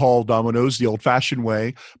could call Domino's the old-fashioned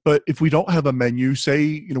way. But if we don't have a menu,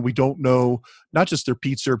 say, we don't know not just their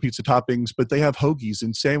pizza or pizza toppings, but they have hoagies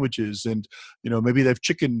and sandwiches, and maybe they have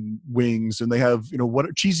chicken wings, and they have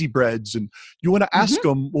what cheesy breads, and you want to ask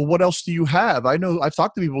them, well, what else do you have? I know I've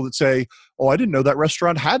talked to people that say, oh, I didn't know that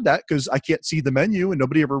restaurant had that because I can't see the menu and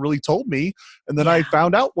nobody ever really told me. And then I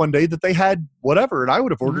found out one day that they had whatever, and I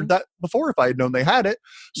would have ordered that before if I had known they had it.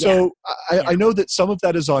 So I know that some of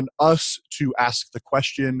that is on us to ask the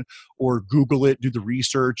question or Google it, do the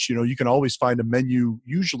research. You can always find a menu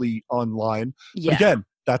usually online. But again,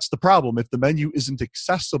 that's the problem. If the menu isn't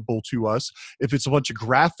accessible to us, if it's a bunch of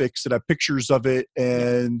graphics that have pictures of it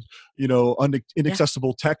and,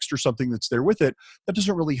 inaccessible text or something that's there with it, that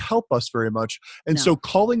doesn't really help us very much. And so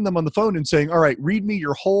calling them on the phone and saying, all right, read me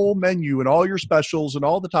your whole menu and all your specials and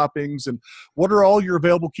all the toppings and what are all your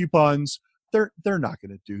available coupons, they're not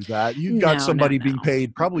going to do that. You've got somebody being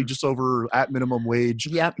paid probably just over at minimum wage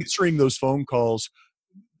answering those phone calls.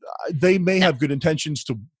 They may have good intentions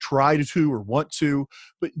to try to or want to,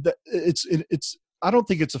 but it's I don't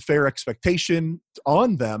think it's a fair expectation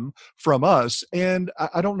on them from us. And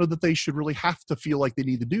I don't know that they should really have to feel like they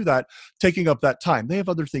need to do that, taking up that time. They have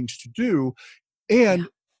other things to do. And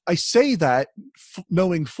I say that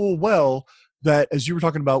knowing full well that, as you were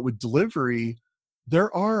talking about with delivery,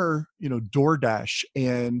 there are, DoorDash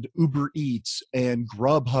and Uber Eats and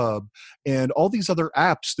Grubhub and all these other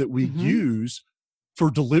apps that we use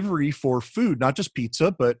for delivery for food, not just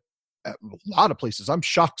pizza, but at a lot of places. I'm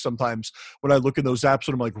shocked sometimes when I look in those apps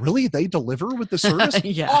and I'm like, really? They deliver with the service?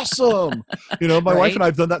 Awesome. My wife and I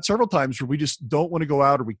have done that several times where we just don't want to go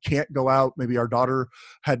out or we can't go out. Maybe our daughter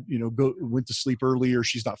had, went to sleep early or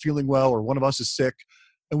she's not feeling well or one of us is sick.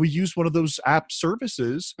 And we use one of those app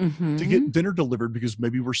services to get dinner delivered because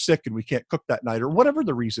maybe we're sick and we can't cook that night or whatever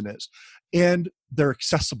the reason is. And they're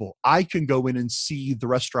accessible. I can go in and see the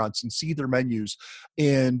restaurants and see their menus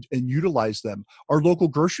and utilize them. Our local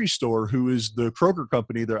grocery store, who is the Kroger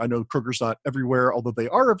company, I know Kroger's not everywhere, although they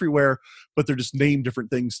are everywhere, but they're just named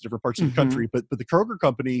different things in different parts of the country. But the Kroger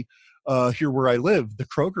company here where I live, the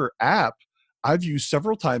Kroger app, I've used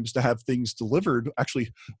several times to have things delivered.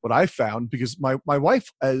 Actually, what I found, because my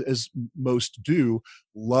wife, as most do,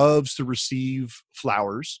 loves to receive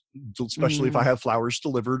flowers, especially if I have flowers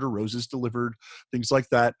delivered or roses delivered, things like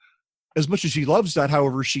that. As much as she loves that,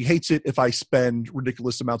 however, she hates it if I spend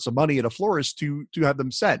ridiculous amounts of money at a florist to have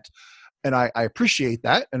them sent. And I appreciate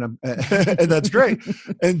that, and and that's great.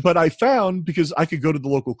 But I found, because I could go to the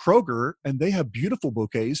local Kroger and they have beautiful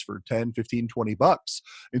bouquets for 10, 15, 20 bucks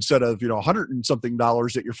instead of, $100 and something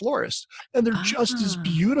at your florist. And they're just as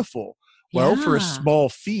beautiful. Well, for a small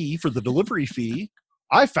fee, for the delivery fee,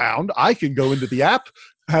 I found I can go into the app,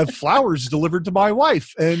 have flowers delivered to my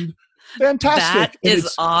wife, and fantastic. That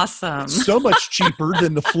is awesome. It's so much cheaper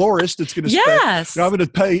than the florist. It's going to spend, I'm going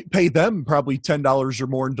to pay them probably $10 or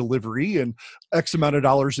more in delivery and X amount of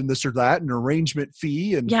dollars in this or that, an arrangement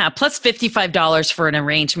fee. And plus $55 for an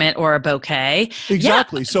arrangement or a bouquet.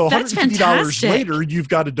 Exactly. So $150 later, you've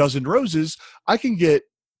got a dozen roses. I can get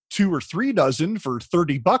 2 or 3 dozen for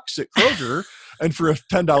 $30 at Kroger. And for a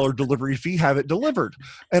 $10 delivery fee, have it delivered.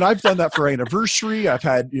 And I've done that for anniversary. I've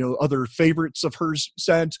had, other favorites of hers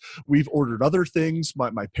sent. We've ordered other things.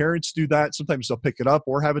 My parents do that. Sometimes they'll pick it up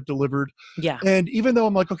or have it delivered. Yeah. And even though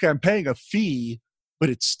I'm like, okay, I'm paying a fee, but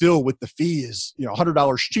it's still, with the fee, is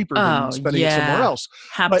 $100 cheaper than spending it somewhere else.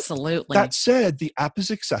 Absolutely. But that said, the app is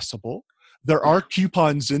accessible. There Yeah. are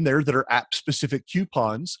coupons in there that are app specific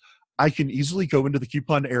coupons. I can easily go into the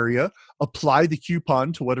coupon area, apply the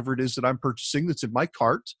coupon to whatever it is that I'm purchasing that's in my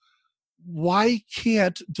cart. Why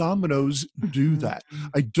can't Domino's do Mhm. that?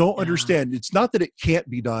 I don't Yeah. understand. It's not that it can't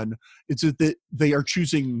be done, it's that they are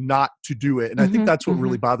choosing not to do it. And I think Mhm, that's what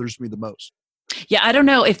really mhm. bothers me the most. Yeah, I don't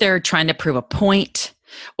know if they're trying to prove a point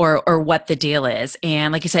or what the deal is.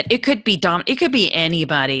 And like you said, it could be it could be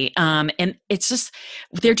anybody. And it's just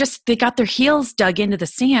they got their heels dug into the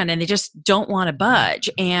sand and they just don't want to budge.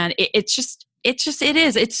 And it's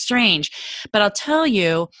strange. But I'll tell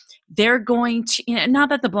you, they're going to, not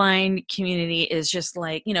that the blind community is just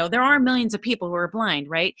like, there are millions of people who are blind,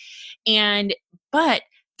 right? And but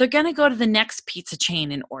they're going to go to the next pizza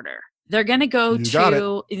chain and order. They're going to go You got it.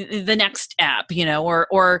 to the next app,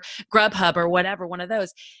 or Grubhub or whatever, one of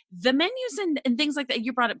those. The menus and things like that.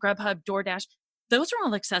 You brought up Grubhub, DoorDash. Those are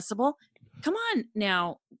all accessible. Come on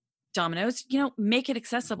now, Domino's, make it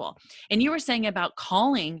accessible. And you were saying about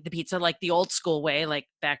calling the pizza like the old school way, like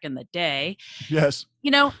back in the day. Yes.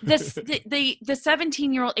 The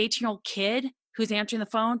 17-year-old, 18-year-old kid who's answering the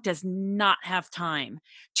phone does not have time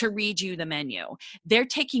to read you the menu. They're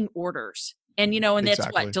taking orders. And that's what,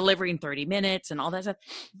 Exactly. delivery in 30 minutes and all that stuff.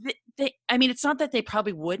 It's not that they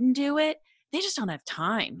probably wouldn't do it. They just don't have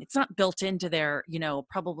time. It's not built into their,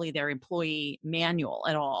 probably their employee manual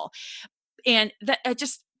at all. And that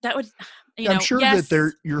would, I'm sure yes.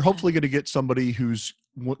 that you're hopefully going to get somebody who's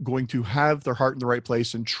going to have their heart in the right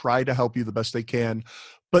place and try to help you the best they can.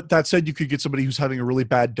 But that said, you could get somebody who's having a really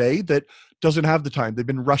bad day that doesn't have the time. They've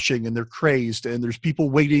been rushing and they're crazed, and there's people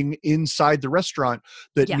waiting inside the restaurant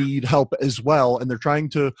that Yeah. need help as well. And they're trying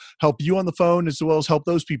to help you on the phone as well as help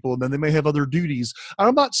those people. And then they may have other duties.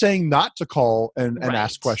 I'm not saying not to call and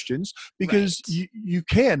ask Right. questions, because Right. you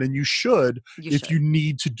can and you should. You If should. you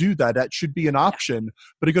need to do that, that should be an option.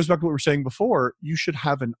 But it goes back to what we were saying before. You should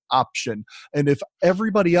have an option. And if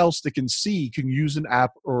everybody else that can see can use an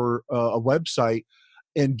app or a website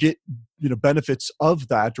and get benefits of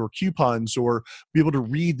that, or coupons, or be able to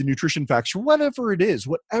read the nutrition facts, or whatever it is,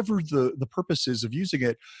 whatever the purpose is of using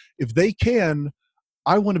it, if they can,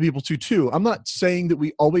 I want to be able to too. I'm not saying that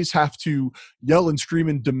we always have to yell and scream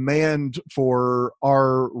and demand for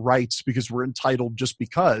our rights because we're entitled just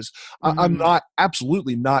because. I'm Mhm. not,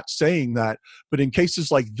 absolutely not saying that. But in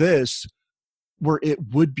cases like this, where it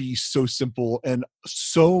would be so simple and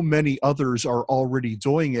so many others are already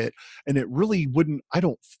doing it, and it really wouldn't, I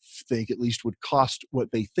don't think, at least, would cost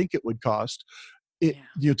what they think it would cost it,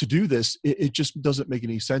 Yeah. to do this. It just doesn't make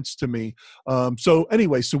any sense to me. So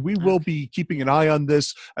anyway, so we will Okay. be keeping an eye on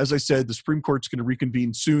this. As I said, the Supreme Court's going to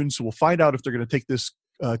reconvene soon, so we'll find out if they're going to take this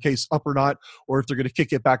case up or not, or if they're going to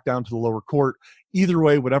kick it back down to the lower court. Either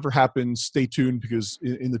way, whatever happens, stay tuned, because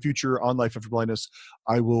in the future on Life After Blindness,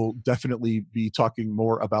 I will definitely be talking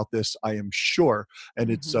more about this, I am sure,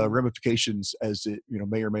 and its Mhm. ramifications, as it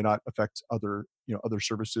may or may not affect other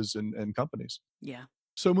services and companies. Yeah.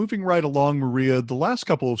 So moving right along, Maria, the last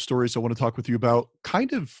couple of stories I want to talk with you about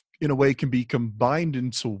kind of, in a way, can be combined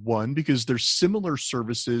into one, because there's similar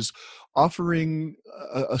services offering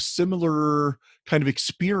a similar kind of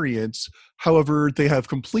experience. However, they have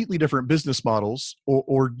completely different business models,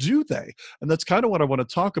 or do they? And that's kind of what I want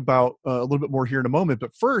to talk about a little bit more here in a moment.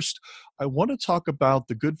 But first, I want to talk about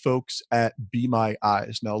the good folks at Be My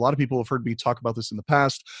Eyes. Now, a lot of people have heard me talk about this in the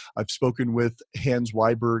past. I've spoken with Hans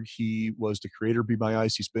Weiberg. He was the creator of Be My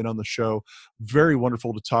Eyes. He's been on the show. Very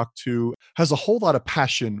wonderful to talk to. Has a whole lot of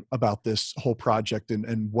passion about this whole project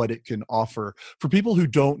and what it can offer. For people who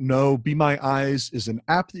don't know, Be My Eyes is an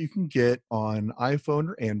app that you can get on iPhone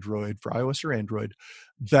or Android, for iOS or Android,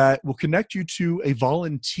 that will connect you to a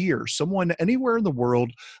volunteer, someone anywhere in the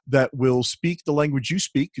world that will speak the language you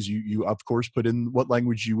speak, because you of course put in what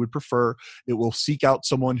language you would prefer. It will seek out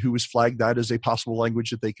someone who is flagged that as a possible language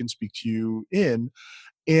that they can speak to you in,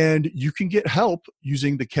 and you can get help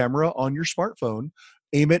using the camera on your smartphone.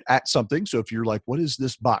 Aim it at something. So if you're like, what is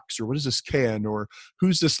this box, or what is this can, or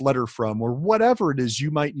who's this letter from, or whatever it is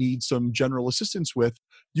you might need some general assistance with,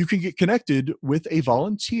 you can get connected with a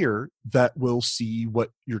volunteer that will see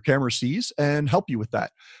what your camera sees and help you with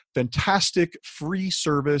that. Fantastic free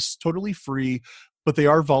service, totally free. But they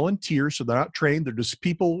are volunteers, so they're not trained. They're just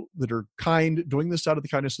people that are kind, doing this out of the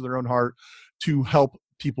kindness of their own heart to help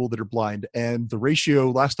people that are blind. And the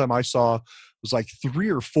ratio last time I saw was like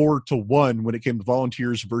 3 or 4 to 1 when it came to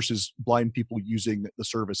volunteers versus blind people using the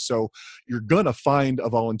service. So you're going to find a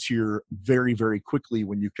volunteer very, very quickly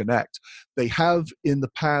when you connect. They have in the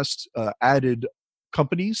past added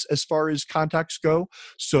companies as far as contacts go.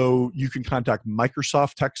 So you can contact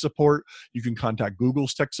Microsoft tech support. You can contact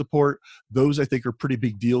Google's tech support. Those I think are pretty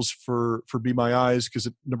big deals for Be My Eyes, because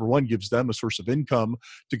it, number one, gives them a source of income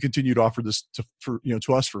to continue to offer this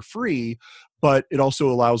to us for free. But it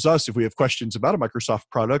also allows us, if we have questions about a Microsoft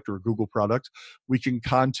product or a Google product, we can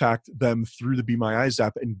contact them through the Be My Eyes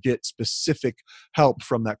app and get specific help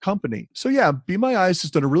from that company. So yeah, Be My Eyes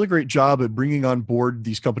has done a really great job at bringing on board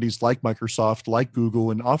these companies like Microsoft, like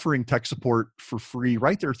Google, and offering tech support for free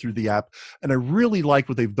right there through the app. And I really like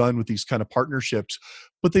what they've done with these kind of partnerships.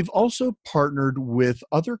 But they've also partnered with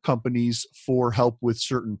other companies for help with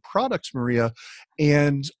certain products, Maria.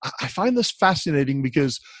 And I find this fascinating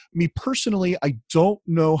because me personally, I don't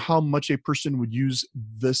know how much a person would use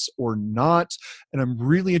this or not. And I'm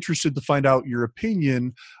really interested to find out your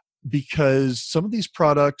opinion, because some of these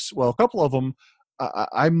products, well, a couple of them,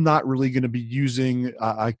 I'm not really going to be using.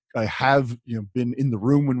 I have been in the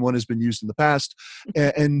room when one has been used in the past,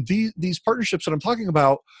 and these partnerships that I'm talking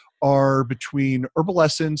about are between Herbal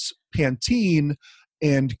Essence, Pantene,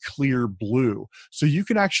 and Clear Blue. So you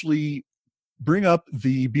can actually bring up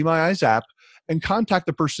the Be My Eyes app and contact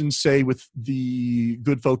the person, say with the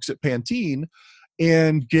good folks at Pantene,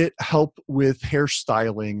 and get help with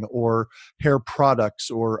hairstyling or hair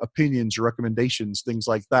products or opinions or recommendations, things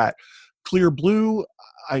like that. Clear Blue,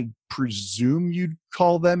 I presume you'd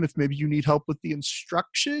call them if maybe you need help with the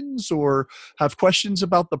instructions or have questions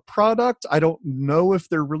about the product. I don't know if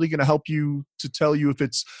they're really going to help you to tell you if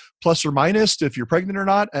it's plus or minus, if you're pregnant or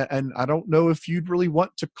not. And I don't know if you'd really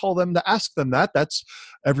want to call them to ask them that. That's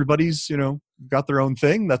everybody's, got their own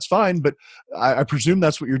thing. That's fine. But I presume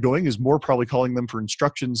that's what you're doing, is more probably calling them for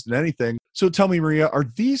instructions than anything. So tell me, Maria, are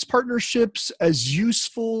these partnerships as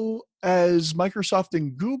useful as Microsoft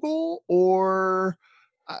and Google, or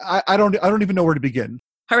I don't even know where to begin.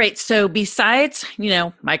 All right. So besides,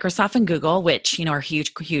 Microsoft and Google, which, are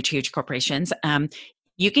huge, huge, huge corporations,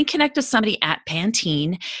 you can connect with somebody at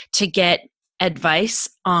Pantene to get advice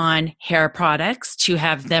on hair products, to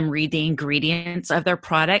have them read the ingredients of their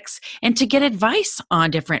products, and to get advice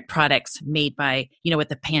on different products made by, with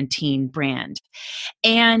the Pantene brand.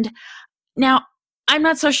 And now I'm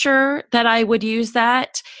not so sure that I would use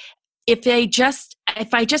that. If I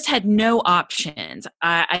just had no options,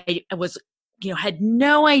 I was, had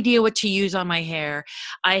no idea what to use on my hair.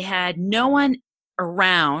 I had no one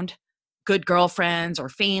around, good girlfriends or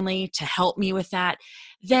family, to help me with that.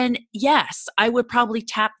 Then yes, I would probably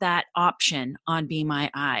tap that option on Be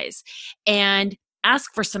My Eyes and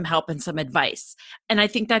ask for some help and some advice. And I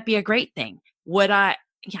think that'd be a great thing.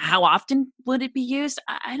 How often would it be used?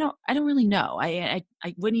 I don't really know. I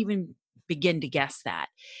wouldn't even begin to guess that.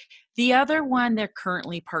 The other one they're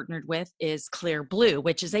currently partnered with is Clear Blue,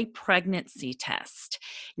 which is a pregnancy test.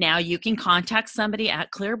 Now, you can contact somebody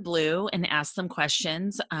at Clear Blue and ask them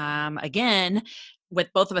questions. Again, with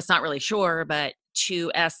both of us not really sure, but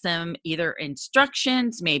to ask them either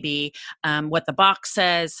instructions, maybe what the box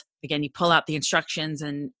says. Again, you pull out the instructions,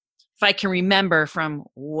 and if I can remember from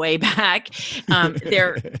way back,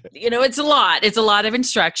 it's a lot of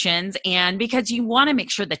instructions. And because you want to make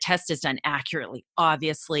sure the test is done accurately,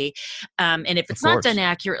 obviously. And if it's not done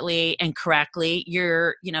accurately and correctly,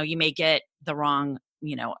 you may get the wrong,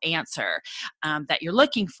 answer that you're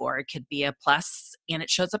looking for. It could be a plus and it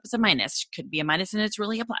shows up as a minus. It could be a minus and it's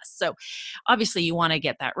really a plus. So obviously you want to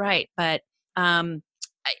get that right. But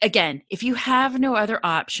again, if you have no other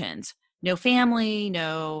options, no family,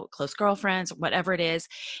 no close girlfriends, whatever it is,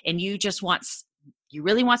 and you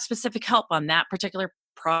really want specific help on that particular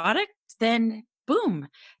product, then boom,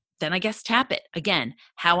 then I guess tap it. Again,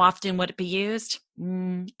 how often would it be used?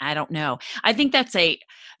 I don't know. I think that's a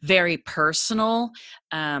very personal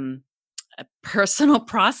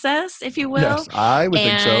process, if you will. Yes, I would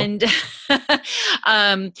think so. And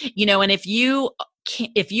if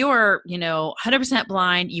you are, 100%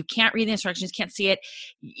 blind, you can't read the instructions, can't see it,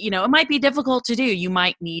 it might be difficult to do. You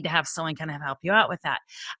might need to have someone kind of help you out with that.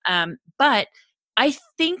 But I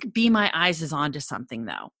think Be My Eyes is onto something,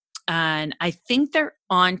 though. And I think they're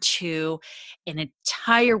onto an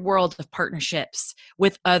entire world of partnerships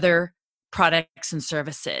with other products and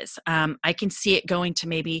services. I can see it going to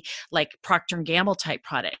maybe like Procter & Gamble type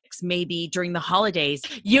products. Maybe during the holidays,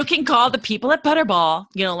 you can call the people at Butterball,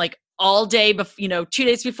 like all day, 2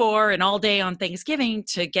 days before and all day on Thanksgiving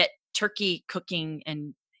to get turkey cooking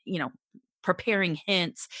and, preparing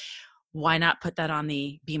hints. Why not put that on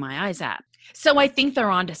the Be My Eyes app? So I think they're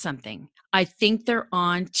onto something. I think they're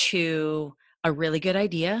on to a really good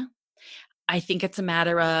idea. I think it's a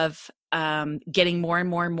matter of getting more and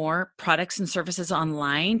more and more products and services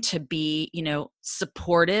online to be,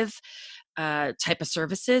 supportive type of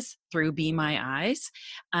services through Be My Eyes.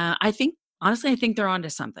 Honestly, I think they're onto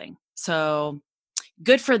something. So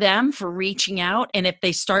good for them for reaching out. And if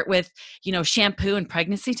they start with, shampoo and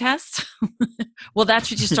pregnancy tests, well, that's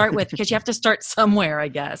what you start with, because you have to start somewhere, I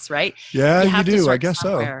guess, right? Yeah, You you have to do. I start guess so.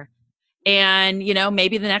 somewhere. And,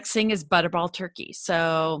 maybe the next thing is butterball turkey.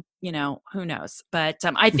 So, who knows? But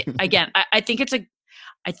I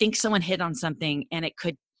think someone hit on something, and it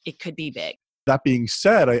could be big. That being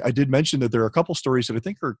said, I did mention that there are a couple stories that I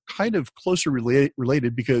think are kind of closer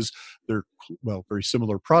related because they're, well, very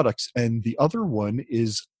similar products. And the other one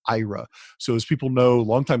is AIRA. So as people know,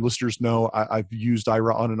 longtime listeners know, I've used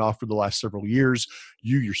AIRA on and off for the last several years.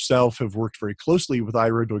 You yourself have worked very closely with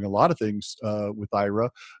AIRA, doing a lot of things with AIRA,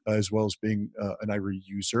 as well as being an AIRA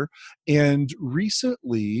user. And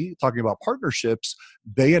recently, talking about partnerships,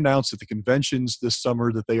 they announced at the conventions this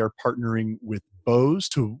summer that they are partnering with Bose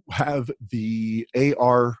to have the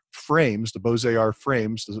AR frames, the Bose AR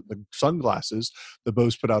frames, the sunglasses that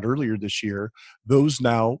Bose put out earlier this year. Those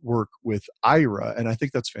now work with AIRA, and I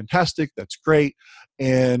think that's fantastic. That's great,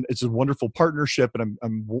 and it's a wonderful partnership. And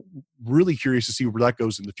I'm really curious to see where that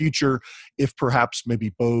goes in the future. If perhaps maybe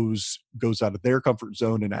Bose goes out of their comfort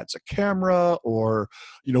zone and adds a camera, or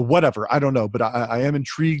whatever. I don't know, but I am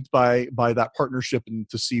intrigued by that partnership and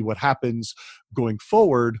to see what happens going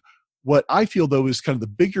forward. What I feel, though, is kind of the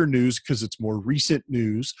bigger news, because it's more recent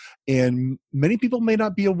news, and many people may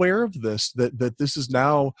not be aware of this, that this is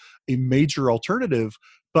now a major alternative.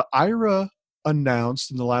 But AIRA announced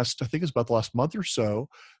in I think it's about the last month or so,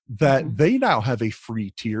 that they now have a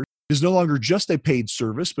free tier. It is no longer just a paid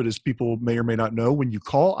service, but as people may or may not know, when you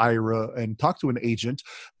call AIRA and talk to an agent,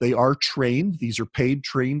 they are trained. These are paid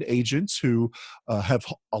trained agents who have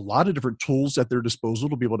a lot of different tools at their disposal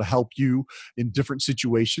to be able to help you in different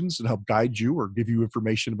situations and help guide you or give you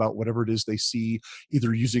information about whatever it is they see,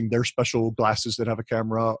 either using their special glasses that have a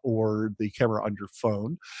camera or the camera on your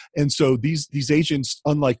phone. And so these agents,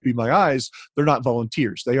 unlike Be My Eyes, they're not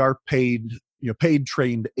volunteers. They are paid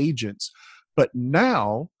trained agents. But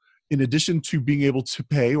now, in addition to being able to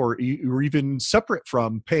pay, or even separate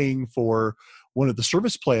from paying for one of the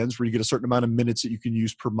service plans where you get a certain amount of minutes that you can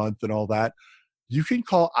use per month and all that, you can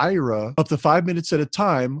call AIRA up to 5 minutes at a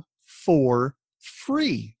time for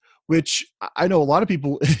free, which I know a lot of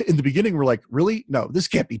people in the beginning were like, really? No, this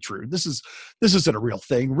can't be true. This isn't a real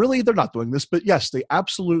thing. Really? They're not doing this. But yes, they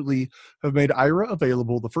absolutely have made AIRA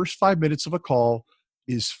available. The first 5 minutes of a call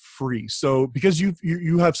is free. So because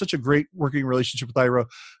you have such a great working relationship with AIRA,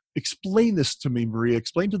 explain this to me, Maria.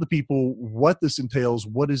 Explain to the people what this entails.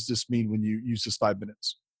 What does this mean when you use this 5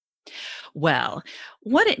 minutes? Well,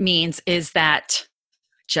 what it means is that,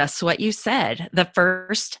 just what you said, the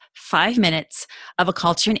first 5 minutes of a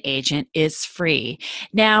call to an agent is free.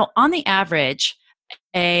 Now, on the average,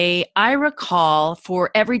 a AIRA call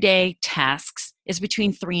for everyday tasks is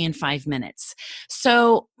between 3 and 5 minutes.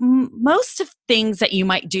 So most of things that you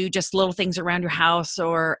might do, just little things around your house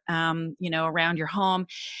or around your home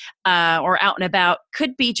or out and about,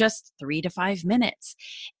 could be just 3 to 5 minutes.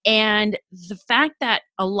 And the fact that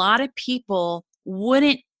a lot of people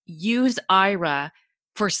wouldn't use AIRA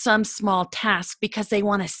for some small task because they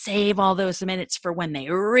want to save all those minutes for when they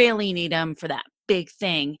really need them for that big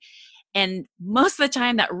thing. And most of the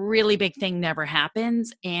time, that really big thing never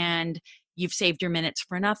happens, and you've saved your minutes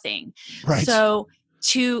for nothing. Right. So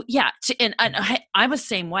and I was the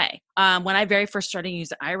same way. When I very first started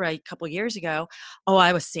using AIRA a couple of years ago,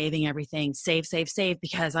 I was saving everything, save,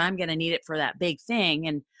 because I'm going to need it for that big thing.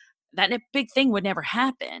 And that big thing would never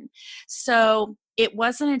happen. So it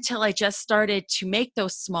wasn't until I just started to make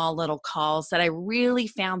those small little calls that I really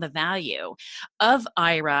found the value of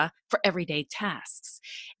AIRA for everyday tasks.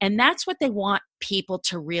 And that's what they want people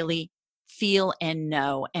to really feel and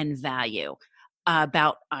know and value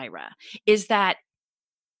about AIRA, is that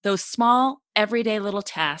those small everyday little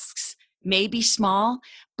tasks may be small,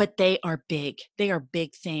 but they are big. They are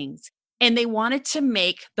big things. And they wanted to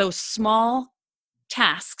make those small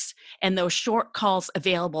tasks and those short calls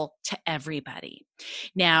available to everybody.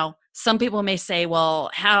 Now, some people may say, well,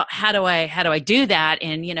 how do I do that?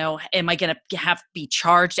 And, am I going to have to be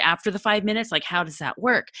charged after the 5 minutes? Like, how does that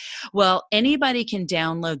work? Well, anybody can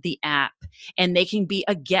download the app and they can be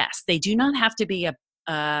a guest. They do not have to be a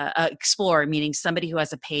explorer, meaning somebody who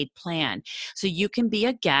has a paid plan. So you can be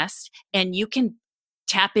a guest and you can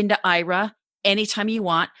tap into AIRA anytime you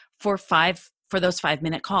want for those 5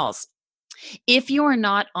 minute calls. If you are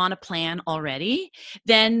not on a plan already,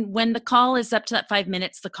 then when the call is up to that 5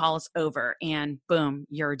 minutes, the call is over and boom,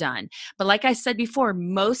 you're done. But like I said before,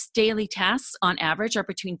 most daily tasks on average are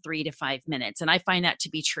between 3 to 5 minutes. And I find that to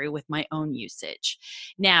be true with my own usage.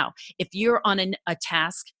 Now, if you're on a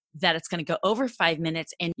task that it's going to go over 5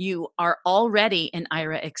 minutes and you are already an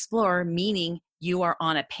IRA Explorer, meaning you are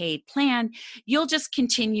on a paid plan, you'll just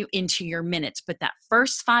continue into your minutes. But that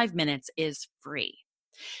first 5 minutes is free.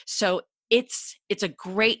 So it's a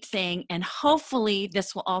great thing, and hopefully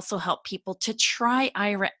this will also help people to try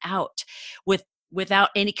IRA out without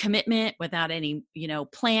any commitment, without any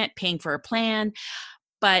paying for a plan.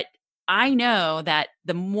 But I know that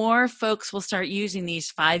the more folks will start using these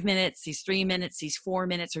 5 minutes, these 3 minutes, these 4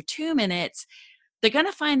 minutes, or 2 minutes, they're going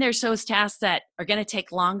to find there's those tasks that are going to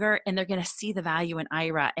take longer, and they're going to see the value in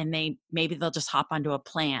IRA, and maybe they'll just hop onto a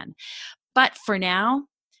plan. But for now,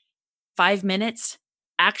 5 minutes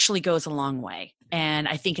actually goes a long way. And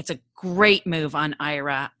I think it's a great move on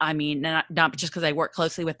IRA. I mean, not just because I work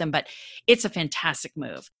closely with them, but it's a fantastic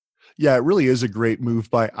move. Yeah, it really is a great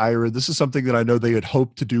move by IRA. This is something that I know they had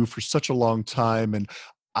hoped to do for such a long time. And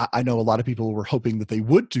I know a lot of people were hoping that they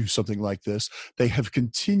would do something like this. They have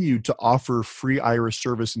continued to offer free IRA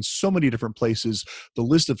service in so many different places. The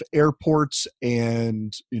list of airports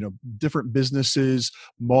and different businesses,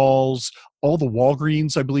 malls, all the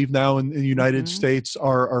Walgreens, I believe now in the United States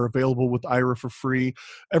are available with IRA for free.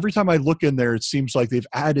 Every time I look in there, it seems like they've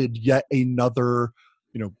added yet another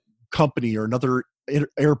company or another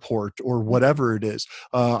airport or whatever it is.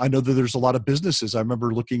 I know that there's a lot of businesses. I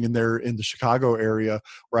remember looking in there in the Chicago area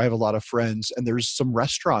where I have a lot of friends, and there's some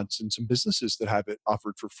restaurants and some businesses that have it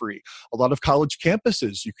offered for free. A lot of college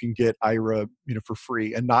campuses, you can get IRA, for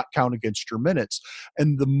free and not count against your minutes.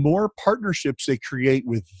 And the more partnerships they create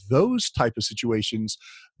with those type of situations,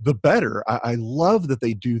 the better. I love that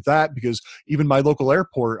they do that, because even my local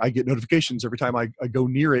airport, I get notifications every time I go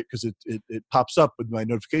near it, because it pops up with my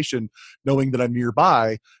notification knowing that I'm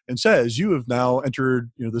nearby and says, you have now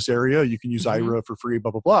entered this area. You can use IRA for free,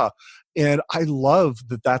 blah, blah, blah. And I love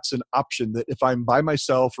that that's an option, that if I'm by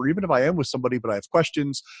myself or even if I am with somebody but I have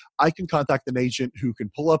questions, I can contact an agent who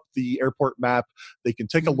can pull up the airport map. They can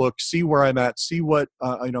take a look, see where I'm at, see what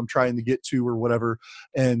I'm trying to get to or whatever,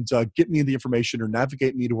 and get me the information or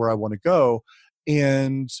navigate me to where I want to go.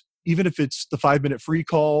 And even if it's the 5-minute free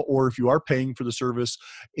call, or if you are paying for the service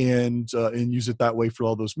and use it that way for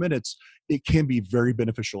all those minutes, it can be very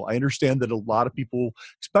beneficial. I understand that a lot of people,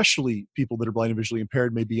 especially people that are blind and visually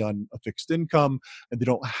impaired, may be on a fixed income and they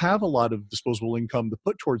don't have a lot of disposable income to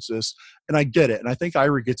put towards this. And I get it. And I think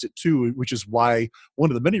IRA gets it too, which is why one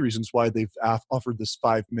of the many reasons why they've offered this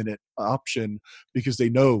 5-minute option, because they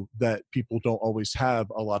know that people don't always have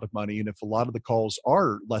a lot of money. And if a lot of the calls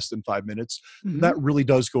are less than 5 minutes, that really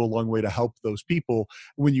does go a long way to help those people.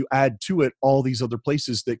 When you add to it all these other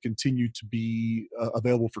places that continue to be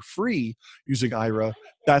available for free using IRA,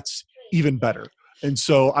 that's even better. And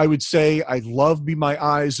so I would say I love Be My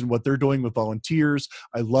Eyes and what they're doing with volunteers.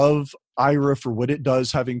 I love IRA for what it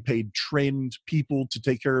does, having paid trained people to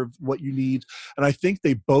take care of what you need. And I think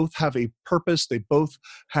they both have a purpose. They both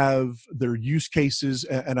have their use cases,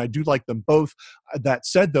 and I do like them both. That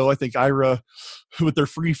said, though, I think IRA, with their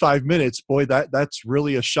free 5 minutes, boy, that's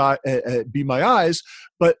really a shot at Be My Eyes.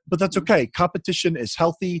 But that's okay. Competition is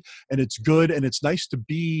healthy and it's good, and it's nice to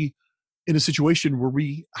be in a situation where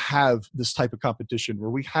we have this type of competition,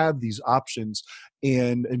 where we have these options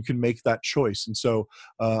and can make that choice. And so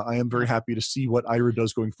I am very happy to see what IRA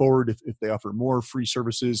does going forward, if they offer more free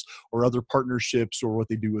services or other partnerships, or what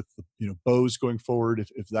they do with Bose going forward,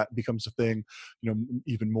 if that becomes a thing,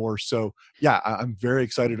 even more. So yeah, I'm very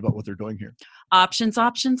excited about what they're doing here. Options,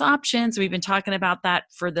 options, options. We've been talking about that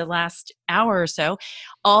for the last hour or so.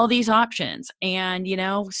 All these options, and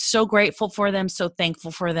so grateful for them, so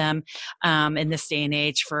thankful for them in this day and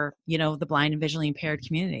age for the blind and visually impaired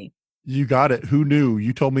community. You got it. Who knew?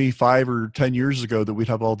 You told me 5 or 10 years ago that we'd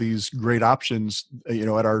have all these great options,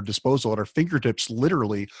 at our disposal, at our fingertips,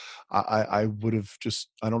 literally. I would have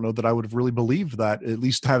I don't know that I would have really believed that, at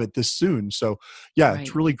least have it this soon. So yeah,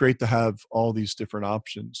 It's really great to have all these different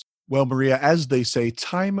options. Well, Maria, as they say,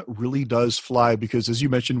 time really does fly, because as you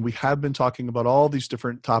mentioned, we have been talking about all these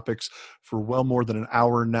different topics for well more than an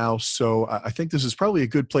hour now. So I think this is probably a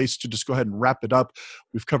good place to just go ahead and wrap it up.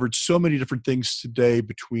 We've covered so many different things today,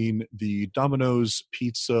 between the Domino's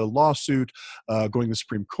Pizza lawsuit, going to the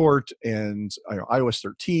Supreme Court, and iOS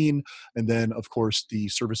 13, and then, of course, the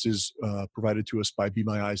services provided to us by Be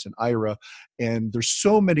My Eyes and IRA. And there's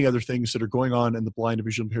so many other things that are going on in the blind and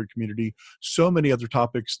visually impaired community, so many other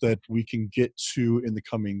topics that we can get to in the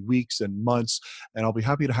coming weeks and months. And I'll be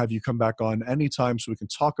happy to have you come back on anytime so we can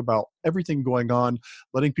talk about everything going on,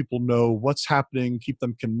 letting people know what's happening, keep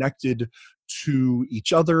them connected to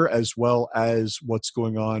each other as well as what's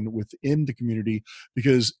going on within the community.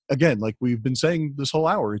 Because again, like we've been saying this whole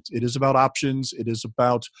hour, it is about options, it is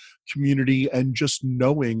about community, and just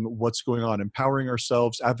knowing what's going on, empowering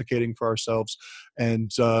ourselves, advocating for ourselves,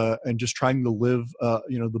 and just trying to live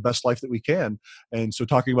the best life that we can. And so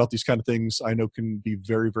talking about these kind of things I know can be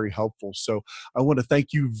very, very helpful. So I want to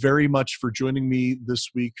thank you very much for joining me this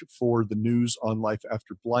week for the news on Life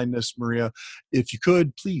After Blindness. Maria, if you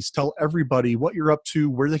could, please tell everybody what you're up to,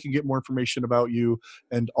 where they can get more information about you,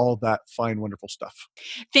 and all that fine, wonderful stuff.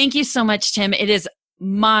 Thank you so much, Tim. It is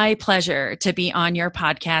my pleasure to be on your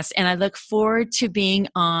podcast, and I look forward to being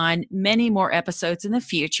on many more episodes in the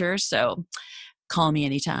future. So call me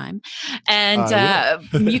anytime. And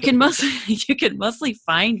you can mostly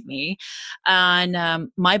find me on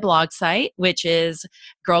my blog site, which is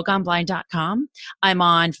girlgoneblind.com. I'm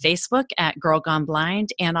on Facebook at Girl Gone Blind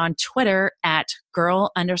and on Twitter at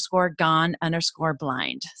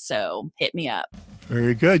girl_gone_blind. So hit me up.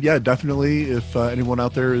 Very good. Yeah, definitely. If anyone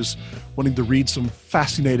out there is wanting to read some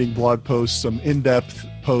fascinating blog posts, some in-depth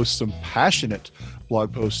posts, some passionate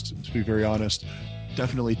blog posts, to be very honest,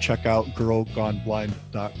 definitely check out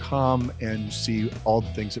girlgoneblind.com and see all the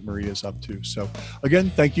things that Maria is up to. So again,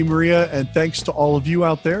 thank you, Maria. And thanks to all of you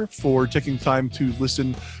out there for taking time to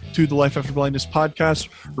listen to the Life After Blindness podcast.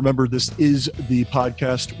 Remember, this is the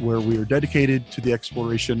podcast where we are dedicated to the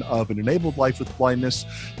exploration of an enabled life with blindness.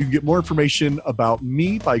 You can get more information about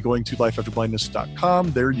me by going to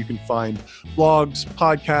lifeafterblindness.com. There you can find blogs,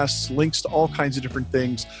 podcasts, links to all kinds of different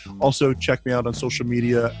things. Also, check me out on social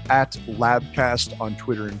media at Labcast on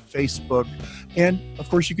Twitter and Facebook. And of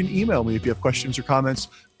course, you can email me if you have questions or comments.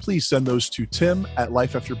 Please send those to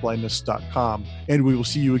tim@lifeafterblindness.com. And we will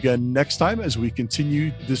see you again next time as we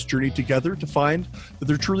continue this journey together to find that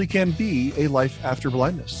there truly can be a life after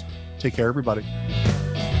blindness. Take care, everybody.